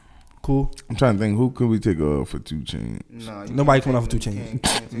 Cool. I'm trying to think, who could we take off for 2 Chainz? No, Nobody coming off of 2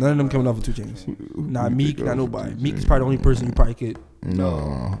 Chainz. None of them coming off of 2 Chainz. Not Meek, not nobody. Meek is probably the only person you probably could.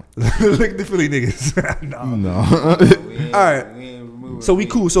 No. Look at the Philly niggas. No. All right. So we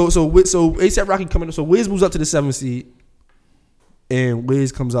cool. So ASAP Rocky coming up. So Wiz moves up to the 7th seed, and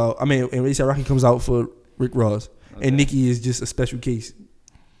Wiz comes out. And ASAP Rocky comes out for Rick Ross, and Nicki is just a special case.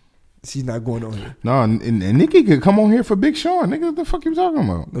 She's not going on here. No, and Nicki could come on here for Big Sean. Nigga, what the fuck you talking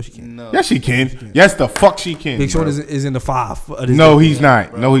about? No, she can't. No. Yes, she can. Yes, the fuck she can. Big Sean bro. is in the 5. Of this No, decade. he's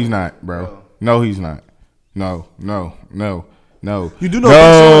not. No, he's not, bro. No, he's not. No. You do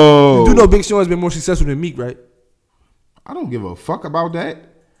know Big Sean has been more successful than Meek, right? I don't give a fuck about that.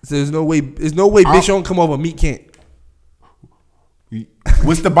 So there's no way Big Sean come over, Meek can't.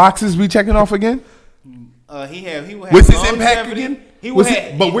 What's the boxes we checking off again? He would have What's his longevity. impact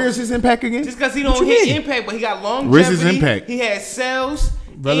again? But where's his impact again? Just because he don't hit impact, but he got longevity. Where's his impact? He had sales.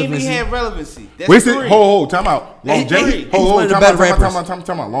 And he had relevancy. That's Where's it? 3. Hold, time out. Longevity. He's one of the better rappers.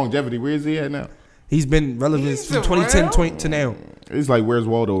 Time out. Longevity. Where is he at now? He's been relevant from 2010 to now. It's like Where's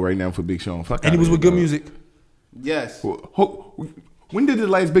Waldo right now for Big Sean. Fuck And he was with Good Music. Yes. When did the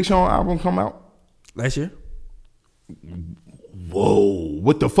last Big Sean album come out? Last year. Whoa.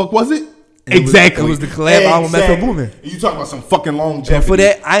 What the fuck was it? Exactly. It was the collab album Metro Boomin. You talking about some fucking longevity. And for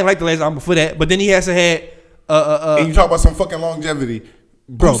that, I ain't like the last album for that. But then he also had and you talk about some fucking longevity.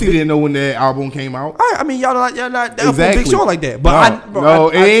 Bro, Boosie didn't know when that album came out. I mean, y'all not down for Exactly. Big Sean like that.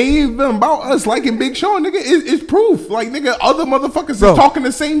 But it ain't even about us liking Big Sean, nigga. It's proof. Like, nigga, other motherfuckers Bro, is talking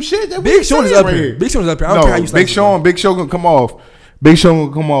the same shit. That Big we Sean is saying up right here. Big Sean is up here. I don't care how you Big slice it, Big Sean gonna come off. Big Sean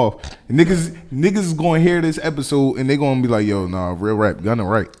gonna come off. Niggas is gonna hear this episode and they gonna be like, yo, nah, real rap, Gunna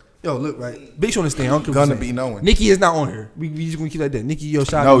right. Yo, look, right. Big Sean is staying. I don't care Gonna what be you're saying. knowing. Nicki is not on here. We just gonna keep like that. Nicki, yo,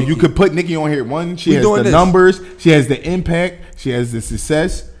 shout out No, to you Nicki. could put Nicki on here. One, she We has doing the this. numbers, she has the impact, she has the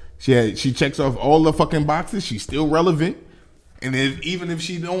success, she checks off all the fucking boxes. She's still relevant. And even if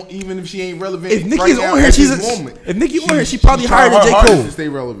she ain't relevant, If Nicki's right now on here, at she's this moment, if Nicki's on here, she probably higher than trying J. her hardest Cole. to stay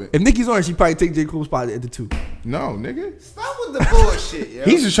relevant. If Nicki's on here, she probably take J. Cole's spot at the 2. No, nigga. Stop with the bullshit, yo.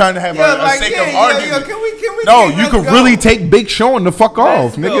 He's just trying to have Yo, a sake of argument. Can we No, let's you can go. really take Big Sean the fuck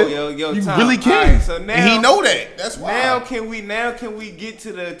off, Let's nigga. go, yo, you Tom. really All can. right, so now, and he know that. That's why. Now can we get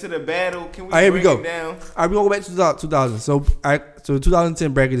to the battle? Can we All right, here we bring go. it down? All right, we gonna go back to 2000. So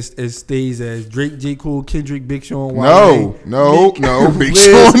 2010 bracket stays as Drake, J. Cole, Kendrick, Big Sean, Wale. No. Meek, Big Wiz,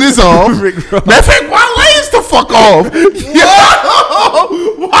 Sean is off. Rick Ross. Matter of fact, Wale is the fuck off.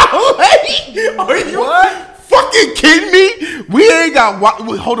 Wale, are you fucking kidding me? We ain't got.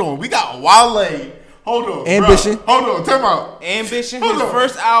 Hold on, we got Wale. Hold on, Ambition. Bro. Hold on, time out. Ambition, Hold his on.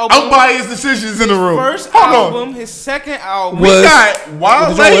 first album. Unbiased decisions in the room. First Hold album, on. his second album. We got Wale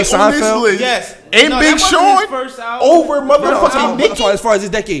on this Seinfeld? list. Yes. And No, Big that wasn't Sean his first album. over His first motherfucking album. Nicki. As far as this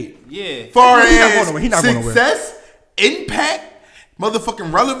decade. Yeah. Far He not going as nowhere. He not going nowhere. success, impact,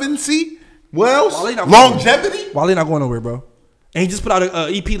 motherfucking relevancy, what else? Wale not going Longevity. Wale not going nowhere, bro. And he just put out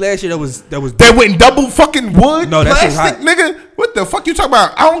a EP last year that was That went double fucking wood, No, that shit's plastic, nigga. What the fuck you talking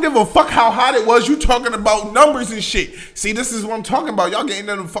about? I don't give a fuck how hot it was. You talking about numbers and shit. See, this is what I'm talking about. Y'all getting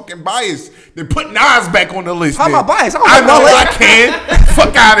them fucking biased. They put Nas back on the list. How am I then. biased? I know Wale. I can.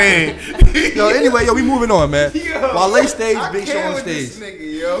 Fuck out of here. Yo, anyway, we moving on, man. Yo, Wale stage, I Big Show can't on with stage. this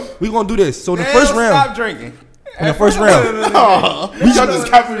nigga, yo. We gonna do this. So the Damn, first round. Stop drinking. In the first round. We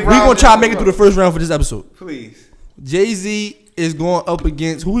gonna try to make it through the first round for this episode. Please. Jay-Z is going up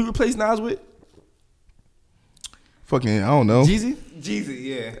against who we replaced Nas with? Fucking, I don't know. Jeezy? Jeezy,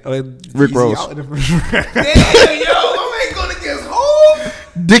 yeah. Rick Jeezy Ross. out in the first round. Damn, yo, I ain't going against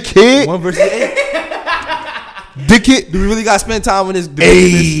who? Dickhead. 1 versus 8. Dickhead. Do we really gotta spend time on this?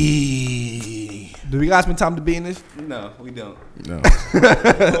 Hey. Do we gotta spend time debating this? No, we don't. No.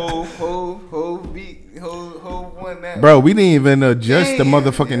 Ho won that. Bro, we didn't even adjust the Damn,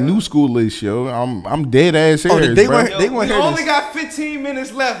 motherfucking new school list, yo. I'm dead ass serious, they bro. weren't- Yo, They we wanna hear only this. got 15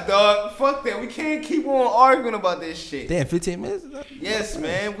 minutes left, dog. Fuck that. We can't keep on arguing about this shit. Damn, 15 minutes? Yes,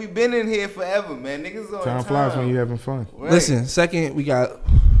 man. We've been in here forever, man. Niggas on Time flies when you having fun. Right. Listen, second, we got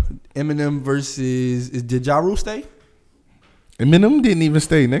Eminem versus. Did Ja Rule stay? Eminem didn't even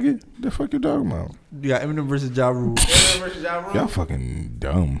stay, nigga. The fuck you talking about? We got Eminem versus Ja Rule. Eminem versus Ja Rule. Y'all fucking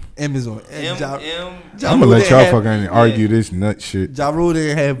dumb. M is on. M. Ja I'm gonna Rule let y'all didn't fucking argue this nut shit. Ja Rule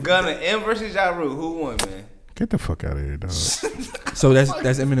didn't have. Gunna, M versus Ja Rule. Who won, man? Get the fuck out of here, dog. So that's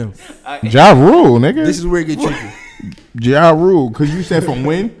Eminem. Ja Rule, nigga. This is where it get tricky. Ja Rule, cause you said from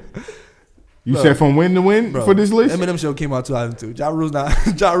when? You said from when to when Bro, for this list? Eminem show came out 2002. Ja Rule's not.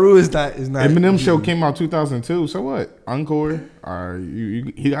 Ja Rule is not. Eminem show came out 2002. So what? Encore.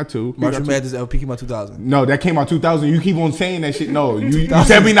 He got two. He Marshall got two. Mathers LP came out 2000. No, that came out 2000. You keep on saying that shit. No, you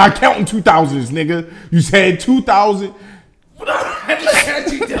said we not counting 2000s, nigga. You said 2000.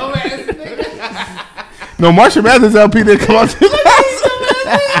 No, Marshall Mathers LP didn't come out 2000.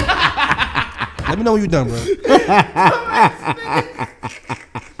 Let me know when you done, bro.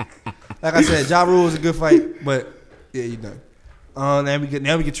 Like I said, Ja Rule was a good fight, but yeah, you done.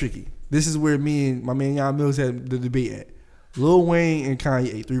 Now we get tricky. This is where me and my man Yon Mills had the debate at. Lil Wayne and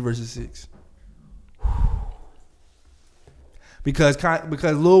Kanye, 3 versus 6. Because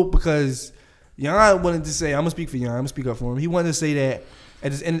Yon wanted to say, I'm gonna speak for Yon, I'm gonna speak up for him. He wanted to say that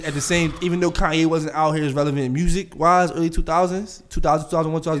at the same, even though Kanye wasn't out here as relevant music wise, early 2000s,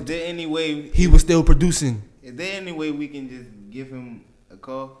 2001, 2000. Is there any way he was still producing? Is there any way we can just give him a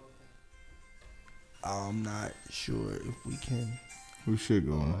call? I'm not sure if we can. Who should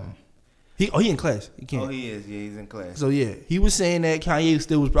go on? He in class. He can't. Oh, he is. Yeah, he's in class. So yeah, he was saying that Kanye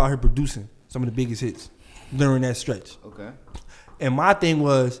still was out here producing some of the biggest hits during that stretch. Okay. And my thing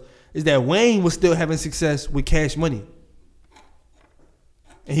is that Wayne was still having success with Cash Money.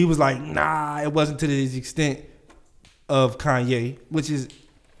 And he was like, nah, it wasn't to the extent of Kanye, which is,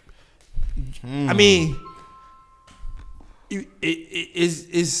 I mean,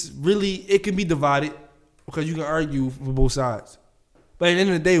 it's really, it can be divided because you can argue for both sides. But at the end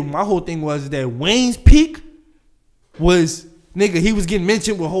of the day, my whole thing was that Wayne's peak was, nigga, he was getting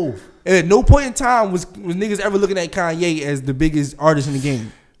mentioned with Hov. And at no point in time was niggas ever looking at Kanye as the biggest artist in the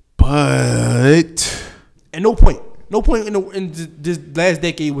game. But at no point in this last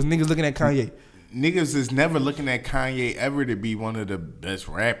decade was niggas looking at Kanye. Niggas is never looking at Kanye ever to be one of the best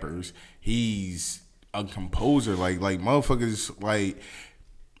rappers. He's a composer, like motherfuckers, like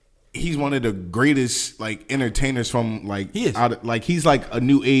he's one of the greatest like entertainers from like he is. He's like a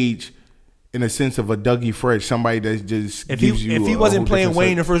new age in a sense of a Dougie Fresh, somebody that just gives you. If he wasn't playing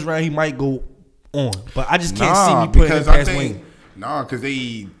Wayne in the first round, he might go on. But I just can't see me putting him past Wayne. Nah, because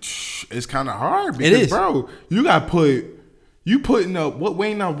it's kind of hard. Because, it is, bro. You got putting up what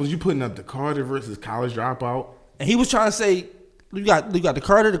Wayne was you putting up the Carter versus College Dropout, and he was trying to say you got the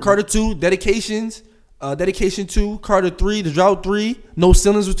Carter 2, Dedication 2, Carter 3, The Drought 3, No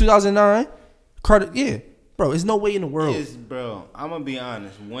Ceilings was 2009, Carter, yeah. Bro, there's no way in the world. Yes, bro. I'm gonna be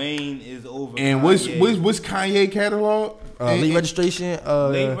honest. Wayne is over. And Kanye. what's Kanye catalog? Late registration.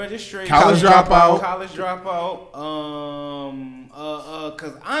 College Dropout. College Dropout.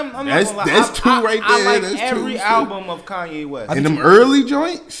 Cause I'm not That's gonna lie. two right there. I like That's every two. album of Kanye West. And them early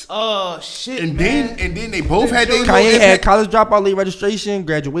joints. Shit. And man. then they both had their Kanye had College Dropout, Late Registration,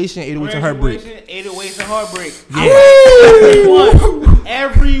 Graduation, 808s and Heartbreak. 808s and Heartbreak. Yeah.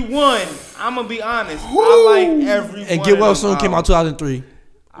 Everyone. I'm gonna be honest. I like every And one Get Well of them Soon came out albums. 2003. It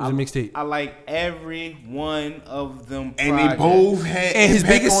was a mixtape. I like every one of them. And they both had and his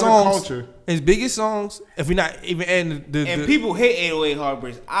impact biggest on the songs. culture. His biggest songs, if we're not even adding And people hate 808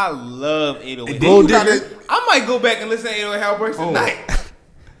 Heartbreaks. I love 808. Then you gotta, I might go back and listen to 808 Heartbreaks tonight.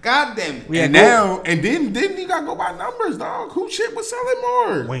 God damn it. and now and then you gotta go by numbers, dog. Who shit was selling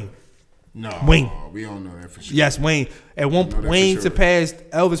more? Wayne. No, Wayne. We don't know that for sure. Yes, Wayne. At one point, Wayne surpassed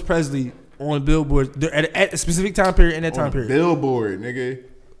Elvis Presley on Billboard at a specific time period in that time period. Billboard, nigga.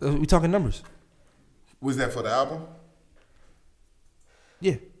 We talking numbers. Was that for the album?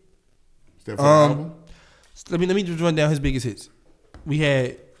 Yeah. Is that for the album? Let me just run down his biggest hits. We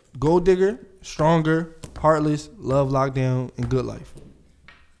had Gold Digger, Stronger, Heartless, Love Lockdown, and Good Life.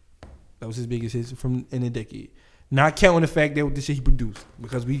 That was his biggest hits from in the decade. Not counting the fact that the shit he produced,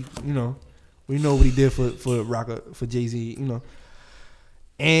 because we know what he did for Rocker, for Jay-Z,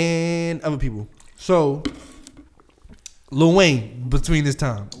 and other people. So Lil Wayne between this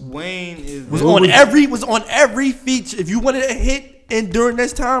time, Wayne was on every feature. If you wanted a hit and during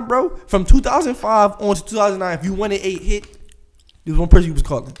this time, bro, from 2005 on to 2009, if you wanted a hit, there was one person you was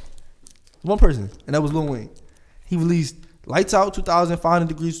calling. One person, and that was Lil Wayne. He released Lights Out 2000, 500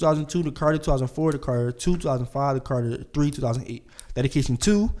 Degrees 2002, The Carter 2004, The Carter 2 2005, The Carter 3 2008. Dedication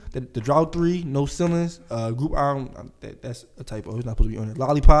 2, The Drought 3, No Ceilings, Group Album, that's a typo. It's not supposed to be on it.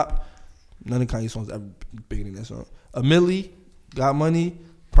 Lollipop, none of Kanye songs ever bigger than that song. A Millie, Got Money,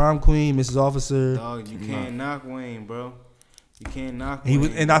 Prom Queen, Mrs. Officer. Dog, you can't knock Wayne, bro. You can't knock Wayne.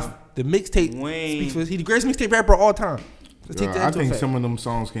 The mixtape speaks for us. He's the greatest mixtape rapper of all time. I think some of them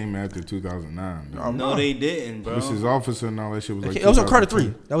songs came after 2009. No, they didn't, bro. Mrs. Officer and all that shit was like. It was on Carter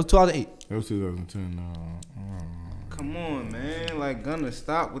 3. That was 2008. That was 2010. Come on, man. Like, gonna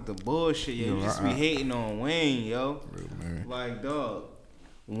stop with the bullshit. Yo, you just be hating on Wayne, yo. Like, dog.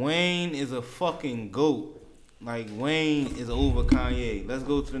 Wayne is a fucking GOAT. Like, Wayne is over Kanye. Let's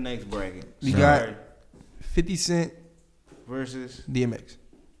go to the next bracket. We got 50 Cent versus DMX.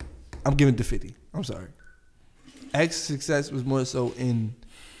 I'm giving it to 50. I'm sorry. X's success was more so in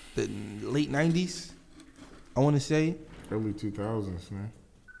the late 90s, I want to say. Early 2000s, man.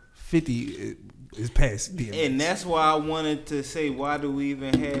 50 is past DMX. And that's why I wanted to say, why do we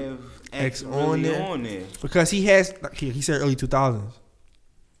even have X really on there? Because he has, he said early 2000s.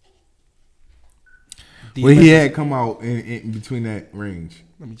 Well, he had come out in between that range.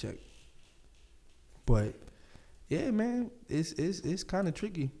 Let me check. But, yeah, man, it's kind of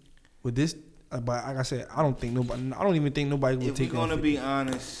tricky with this. But like I said, I don't even think nobody will take. If we're gonna be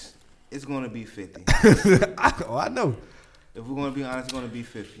honest, it's gonna be 50. I know. If we're gonna be honest, it's gonna be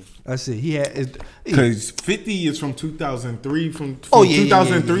 50. That's it. He had because 50 is from 2003, from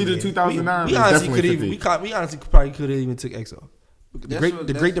 2003 to 2009. We honestly probably could have even took X off.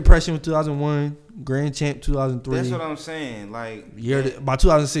 The Great Depression was 2001, Grand Champ 2003. That's what I'm saying. Like by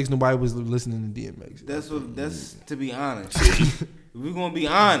 2006, nobody was listening to DMX. That's to be honest. If we're gonna be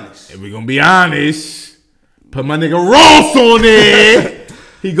honest. Put my nigga Ross on there.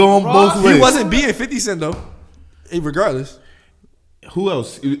 He going both ways. He wasn't being 50 Cent though. Regardless. Who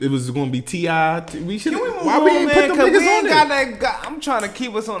else? It was gonna be T.I. We should. Why we ain't put them niggas on there? I'm trying to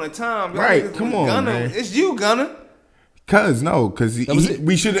keep us on the time. Right, come on, man. It's you, Gunna. Cause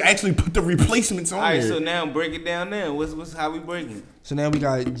we should have actually put the replacements on there. All right, so now break it down. Now, what's how we breaking? So now we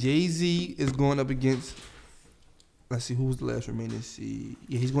got Jay-Z is going up against. Let's see, who was the last remaining seed?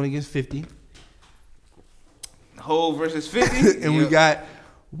 Yeah, he's going against 50. Hov versus 50. And we got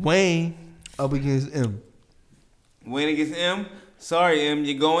Wayne up against M. Wayne against M? Sorry, M,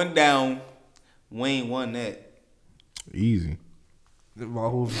 you're going down. Wayne won that. Easy.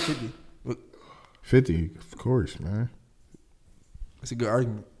 Hov 50. 50, of course, man. That's a good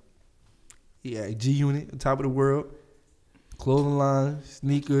argument. Yeah, G-Unit, on top of the world. Clothing line,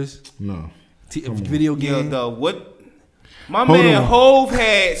 sneakers. No. Video game. Yo, dog, what? My man Hov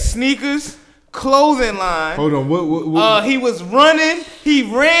had sneakers, clothing line. Hold on, what? He was running. He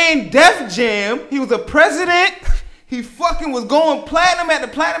ran Def Jam. He was a president. He fucking was going platinum at the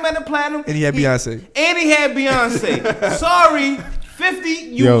platinum. And he had Beyonce. And he had Beyonce. Sorry, 50.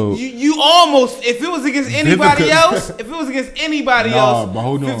 You almost. If it was against anybody else, but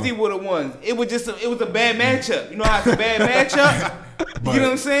hold 50 would have won. It was a bad matchup. You know how it's a bad matchup. You know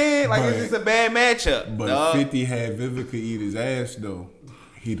what I'm saying? Like, it's just a bad matchup. But dog. 50 had Vivica eat his ass, though.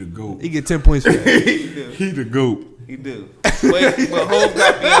 He the GOAT. He get 10 points for that. He the GOAT. He do. But Hov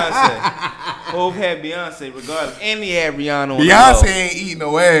got Beyonce. Hov had Beyonce regardless. And he had Rihanna on the low. Beyonce ain't eating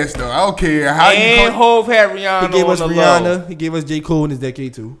no ass, though. I don't care how and Hov had Rihanna on the low. He gave us Rihanna. He gave us J. Cole in his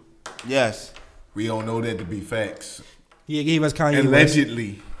decade, too. Yes. We don't know that to be facts. He gave us Kanye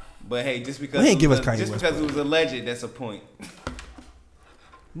allegedly. West. But hey, just because he ain't give us Kanye West, because it was alleged, that's a point.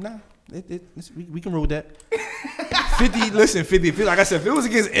 Nah, we can roll with that. 50. Like I said, if it was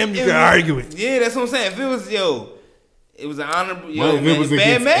against M, you could argue it. Yeah, that's what I'm saying. If it was, it was an honorable,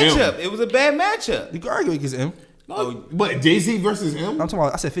 bad matchup. It was a bad matchup. You could argue against M. No, but Jay-Z versus M? I'm talking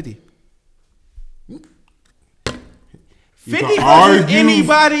about, I said 50. 50 versus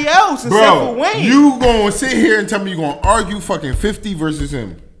anybody else except for Wayne. You gonna sit here and tell me you gonna argue fucking 50 versus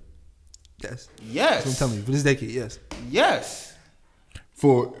him? Yes. Yes. That's what I'm telling you. For this decade, yes. Yes.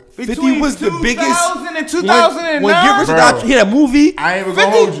 For 50 was the biggest. 2000 and 2009. When Get Rich or Die, he had a movie. I ain't even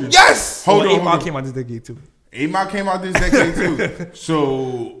gonna hold you. Yes. Hold on. 8 Mile came out this decade too. 8 Mile came out this decade too.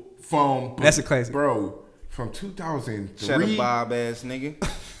 So from That's a classic, bro. From 2003. Shut up, Bob ass nigga.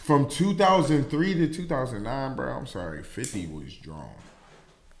 From 2003 to 2009, bro. I'm sorry, 50 was drawn.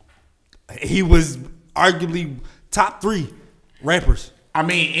 He was arguably top 3 rappers. I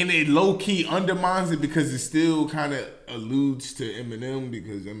mean, and it low key undermines it because it still kind of alludes to Eminem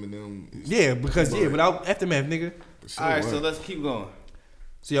because Eminem. Is without Aftermath, nigga. All right, so let's keep going.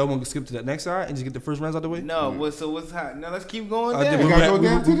 So y'all want to skip to that next side and just get the first rounds out the way? No, what's hot? Now let's keep going. We gotta go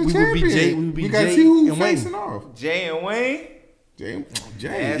down to the champion. We gotta see who's facing off. Jay and Wayne. Jay.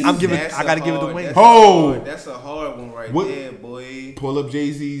 I gotta give it to Wayne. That's a hard one right there, boy. Pull up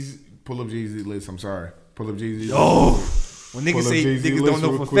Jay-Z's list. I'm sorry. Pull up Jay-Z's list. Oh, when niggas say niggas don't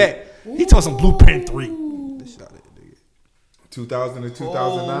know for fact, he told some Blueprint 3. This shit out of there, nigga. 2000 to 2009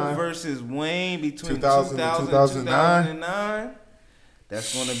 Cole versus Wayne between 2000 and 2009.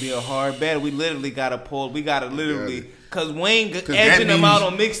 That's gonna be a hard battle. We literally gotta pull. We gotta literally because Wayne edging them out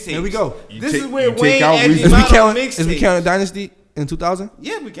on mixtapes. Here we go. This is where Wayne edging them out on mixtapes. Is we counting Dynasty in 2000?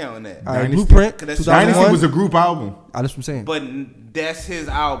 Yeah, we counting that. All right, Blueprint. Dynasty was a group album. That's what I'm saying. But that's his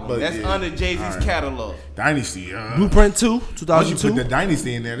album. But that's under Jay-Z's catalog. Dynasty. Blueprint 2, 2002. Once you put the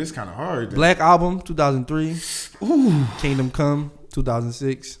Dynasty in there, that's kind of hard. Black Album, 2003. Ooh. Kingdom Come,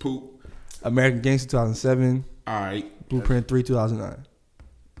 2006. Poop. American Gangster, 2007. All right. Blueprint 3, 2009.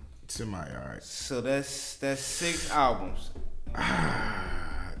 Semi, all right. So that's 6 albums.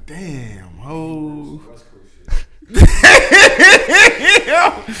 Damn, ho.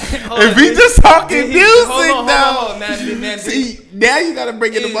 If we just talking music now, see, now you gotta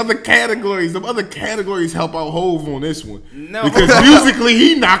bring in them other categories. Them other categories help out Hove on this one. No, because musically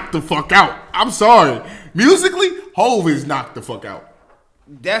he knocked the fuck out. I'm sorry, musically Hove is knocked the fuck out.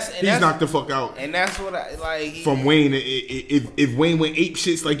 He's knocked the fuck out, and that's what I like. From Wayne, if Wayne went ape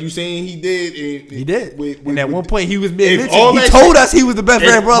shits like you saying he did, he did. And at one point he was mid-mentioned. He told told us he was the best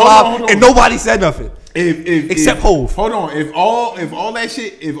rapper alive, and nobody said nothing. Except Hove. Hold on. If all that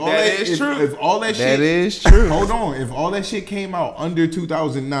shit is true. Hold on. If all that shit came out under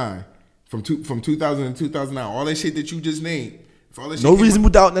 2009, from 2000 to 2009, all that shit that you just named, if all that shit no reasonable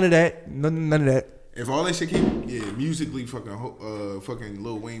doubt, none of that. None of that. If all that shit came, musically, fucking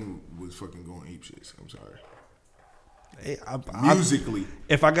Lil Wayne was fucking going ape shit. I'm sorry. Musically,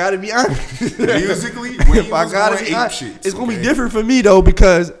 if I gotta be honest, musically, if I gotta be honest, it's gonna be different for me though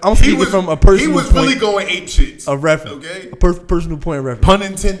because I'm speaking from a personal. He was really going ape shits. A reference, okay, a personal point of reference. Pun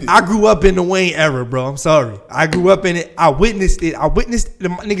intended. I grew up in the Wayne era, bro. I'm sorry. I grew up in it. I witnessed it. I witnessed the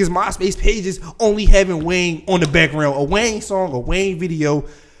niggas' MySpace pages only having Wayne on the background, a Wayne song, a Wayne video,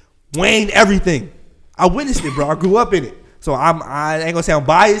 Wayne everything. I witnessed it, bro. I grew up in it, so I ain't gonna say I'm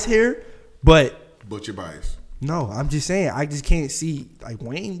biased here, but you're biased. No, I'm just saying I just can't see like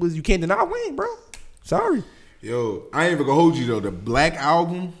Wayne was. You can't deny Wayne, bro. Sorry. Yo, I ain't even gonna hold you though. The Black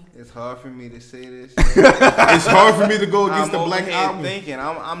Album. It's hard for me to say this. It's hard for me to go against the Black Album.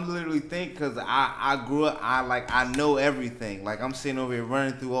 I'm literally thinking because I grew up. I know everything. Like I'm sitting over here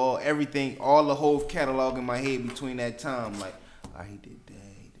running through all the whole catalog in my head between that time. Like, he did that,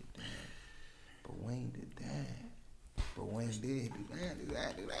 but Wayne did that, but Wayne did do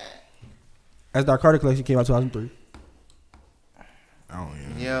that. As Dark Carter Collection came out 2003.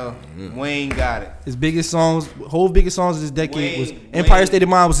 Wayne got it. His biggest songs, biggest songs of this decade was Empire State of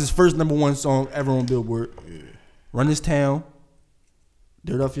Mind was his first #1 song ever on Billboard. Yeah. Run This Town,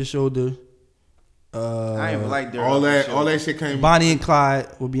 Dirt Off Your Shoulder. I ain't even like Dirt all that shit came. Bonnie and Clyde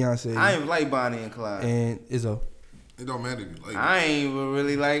with Beyonce. I ain't even like Bonnie and Clyde. And Izzo. It don't matter if you like. I ain't even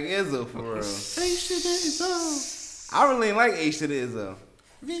really like Izzo for real. H to the Izzo. I really ain't like H to the Izzo.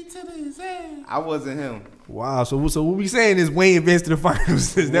 V to the Z. I wasn't him. Wow. So what we saying is Wayne advanced to the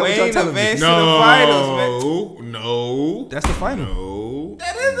finals. Is that Wayne what y'all telling me? advanced to the finals, man. No. That's the final. No.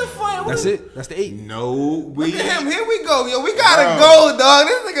 That is the final. That's it. That's the 8. No. Look at him. Here we go. Yo, we gotta go, dog.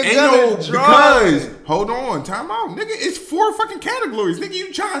 This nigga gonna draw. Because hold on, time out, nigga. It's 4 fucking categories, nigga.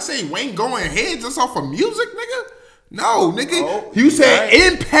 You trying to say Wayne going heads just off of music, nigga? No, nigga. Oh, you said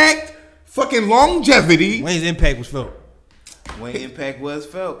impact, fucking longevity. Wayne's impact was felt. Wayne impact was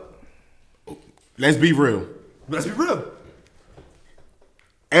felt. Let's be real. Let's be real.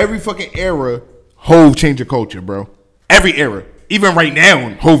 Every fucking era, Hove changed the culture, bro. Every era. Even right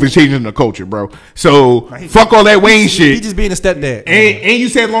now, Hove is changing the culture, bro. So, fuck all that Wayne shit. He just being a stepdad. And you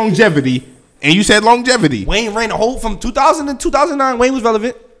said longevity. Wayne ran the whole from 2000 to 2009. Wayne was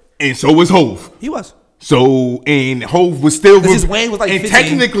relevant. And so was Hove. He was. So, and Hove was still. Wayne was like and 15.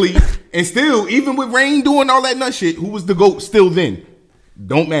 technically, and still, even with Rain doing all that nut shit, who was the GOAT still then?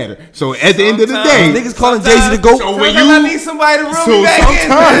 don't matter. So at the end of the day, niggas calling Jay-Z the GOAT. So when I need somebody to reel me back in.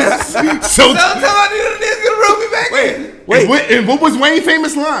 Sometimes I need a nigga to reel me back in. Wait. And what was Wayne's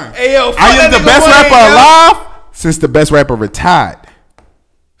famous line? Hey, yo, I am the best rapper alive since the best rapper retired.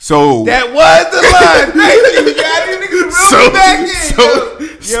 So that was the line. Thank you. God, you niggas reel me back in.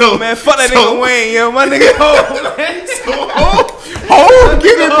 Yo, man, fuck that nigga Wayne. Yo, my nigga Hov, man. Hov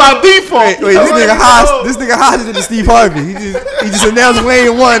get it by default. Wait, this nigga Hodge did the Steve Harvey. He just announced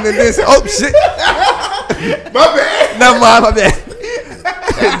Wayne won and then said, "Oh shit, my bad." Never mind, my bad.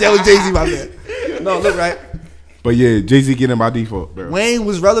 That was Jay-Z, my bad. No, look right. But yeah, Jay-Z getting by default, bro. Wayne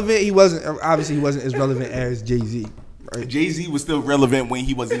was relevant. He wasn't as relevant as Jay-Z. Right? Jay-Z was still relevant when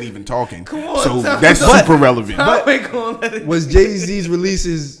he wasn't even talking. Come on, so that's super relevant. But was Jay-Z's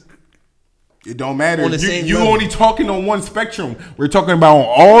releases? It don't matter. On the same You level. only talking on one spectrum. We're talking about on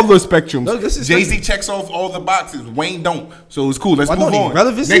all the spectrums. No, this is Jay-Z checks off all the boxes. Wayne don't. So it's cool. Let's Why move don't he? on.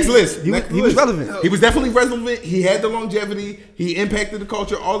 Relevancy? Next list. He was relevant. He was definitely relevant. He had the longevity. He impacted the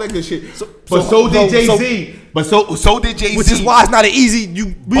culture. All that good shit. But so did Jay-Z. But so did Jay-Z. Which is why it's not an easy.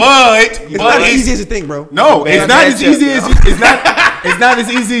 It's not as easy as you think, bro. No, it's not as easy as it's not as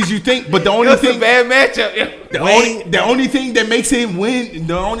easy as you think. But the only thing, bad matchup. The only thing that makes him win,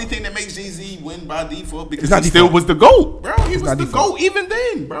 the only thing that makes Jay-Z win by default, because not he still default. was the GOAT, bro. He It's was not the default. GOAT even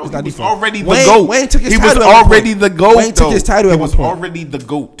then, bro. It's He not was default. already the Wayne- GOAT. Wayne took his He was title at one already point. the GOAT. Wayne took his title at He one was point. already the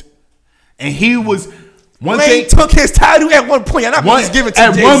GOAT, and he was. One Wayne thing took his title at one point. I'm not gonna just give it to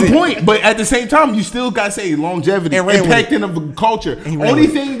at Jay-Z. one point, but at the same time, you still got to say longevity, And ran with impacting of the culture. And he ran Only with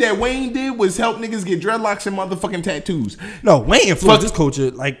it. thing that Wayne did was help niggas get dreadlocks and motherfucking tattoos. No, Wayne influenced Fuck. this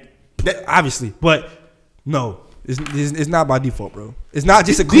culture, like that, obviously, but no, it's not by default, bro. It's not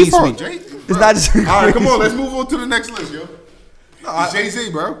just a clean Default, sweep. Jay. It's not just. All right, come on, let's move on to the next list, yo. It's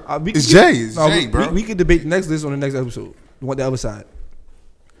Jay-Z, bro. It's Jay, bro. We could debate the next list on the next episode. You want the other side?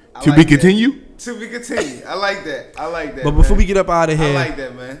 To be continued. To be continued. I like that. But before we get up out of here, I like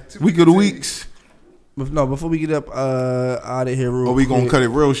that, man. Week of the weeks. Before we get up out of here, real Or we gonna quick. cut it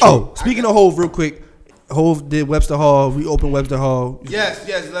real short. Oh, speaking of Hov, real quick, Hov did Webster Hall. We opened Webster Hall. Yes.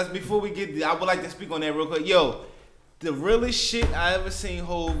 Let's before we get, I would like to speak on that real quick. Yo, the realest shit I ever seen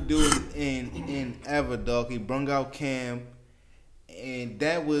Hov do in ever, dog. He brung out Cam, and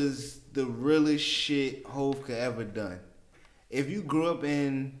that was the realest shit Hov could ever done. If you grew up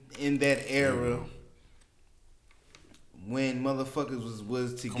in that era when motherfuckers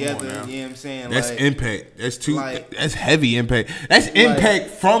was together, you know what I'm saying? That's like, impact. That's too. like- That's heavy impact. That's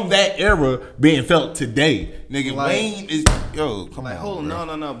impact from that era being felt today, nigga. Like- Wayne is come like, on. hold on,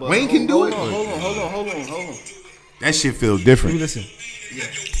 bro. no. But Wayne can do it. Hold on. That shit feel different. Listen.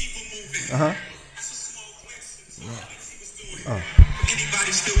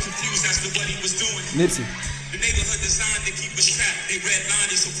 Anybody still confused as to what he was doing? Nipsey. The neighborhood designed to keep us trapped. They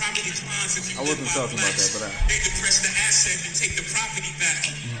redlined it so property declines if you I wasn't talking about that, but they depress the asset and take the property back.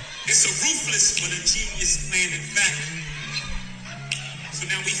 It's a ruthless but a genius plan in fact. So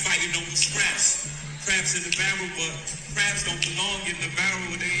now we fighting over scraps. Crabs in the barrel, but crabs don't belong in the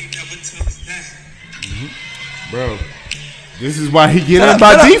barrel. They ain't never tell us that. Bro, this is why he get Shut in up,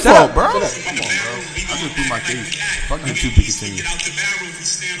 by shut up, default, shut up, bro. shut up. Come on, bro. I just threw my case. Fuck you, to be continued. Get out the barrel, we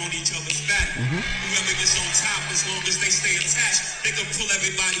stand on each other's back. Whoever gets on top, as long as they stay attached, they can pull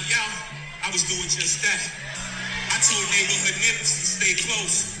everybody out. I was doing just that. I told neighborhood niggas to stay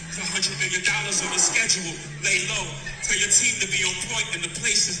close. $100 million on the schedule, lay low. Tell your team to be on point in the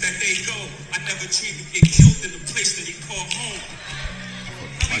places that they go. I never dreamed to get killed in the place that he called home.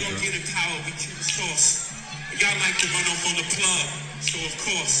 How we gon' get in power? We kill the source. Y'all like to run off on the plug, so of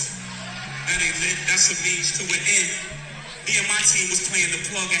course. That ain't lit, that's a means to an end. Me and my team was playing the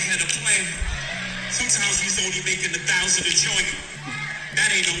plug ahead of plan. Sometimes we was only making 1,000 a joint. That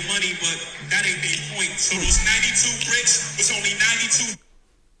ain't no money, but that ain't their point. So those 92 bricks was only 92.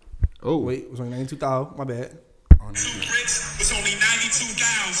 Oh wait, it was only 92,000. My bad. 2 bricks was only 92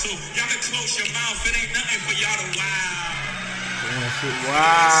 down. So y'all can close your mouth. It ain't nothing for y'all to wow.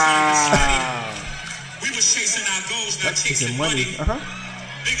 We was chasing our goals, not chasing money.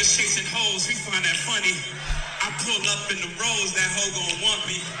 Niggas chasing hoes, we find that funny. I pull up in the roads, that hoe gon' want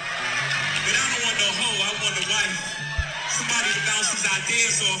me. But I don't want no hoe, I want a wife. Somebody to bounce his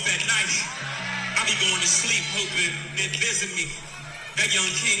ideas off at night. I be going to sleep hoping they'd visit me. That young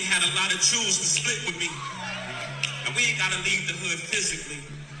king had a lot of jewels to split with me. And we ain't gotta leave the hood physically.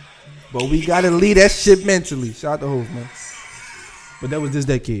 But we gotta leave that shit mentally. Shout out to Hov, man. But that was this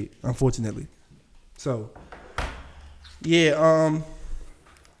decade, unfortunately. So, yeah,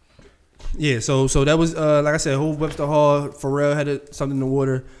 so that was like I said, Hov, Webster Hall, Pharrell had something in the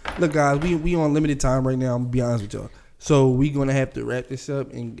water. Look, guys, we on limited time right now. I'm gonna be honest with y'all. So we gonna have to wrap this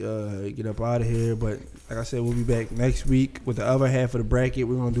up and get up out of here. But like I said, we'll be back next week with the other half of the bracket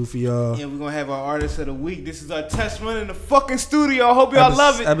we're gonna do for y'all. Yeah, we're gonna have our artist of the week. This is our test run in the fucking studio. I hope y'all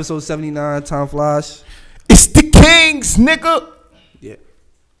love it. Episode 79, time flies. It's the Kings, nigga. Yeah.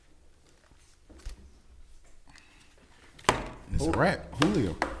 It's a wrap.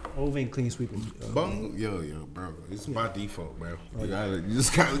 Julio. Hov ain't clean sweeping. Bung, yo, bro. It's by default, bro. You gotta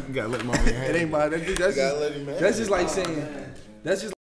let my man have It ain't by that. That's gotta let him have just it. like saying. That's just.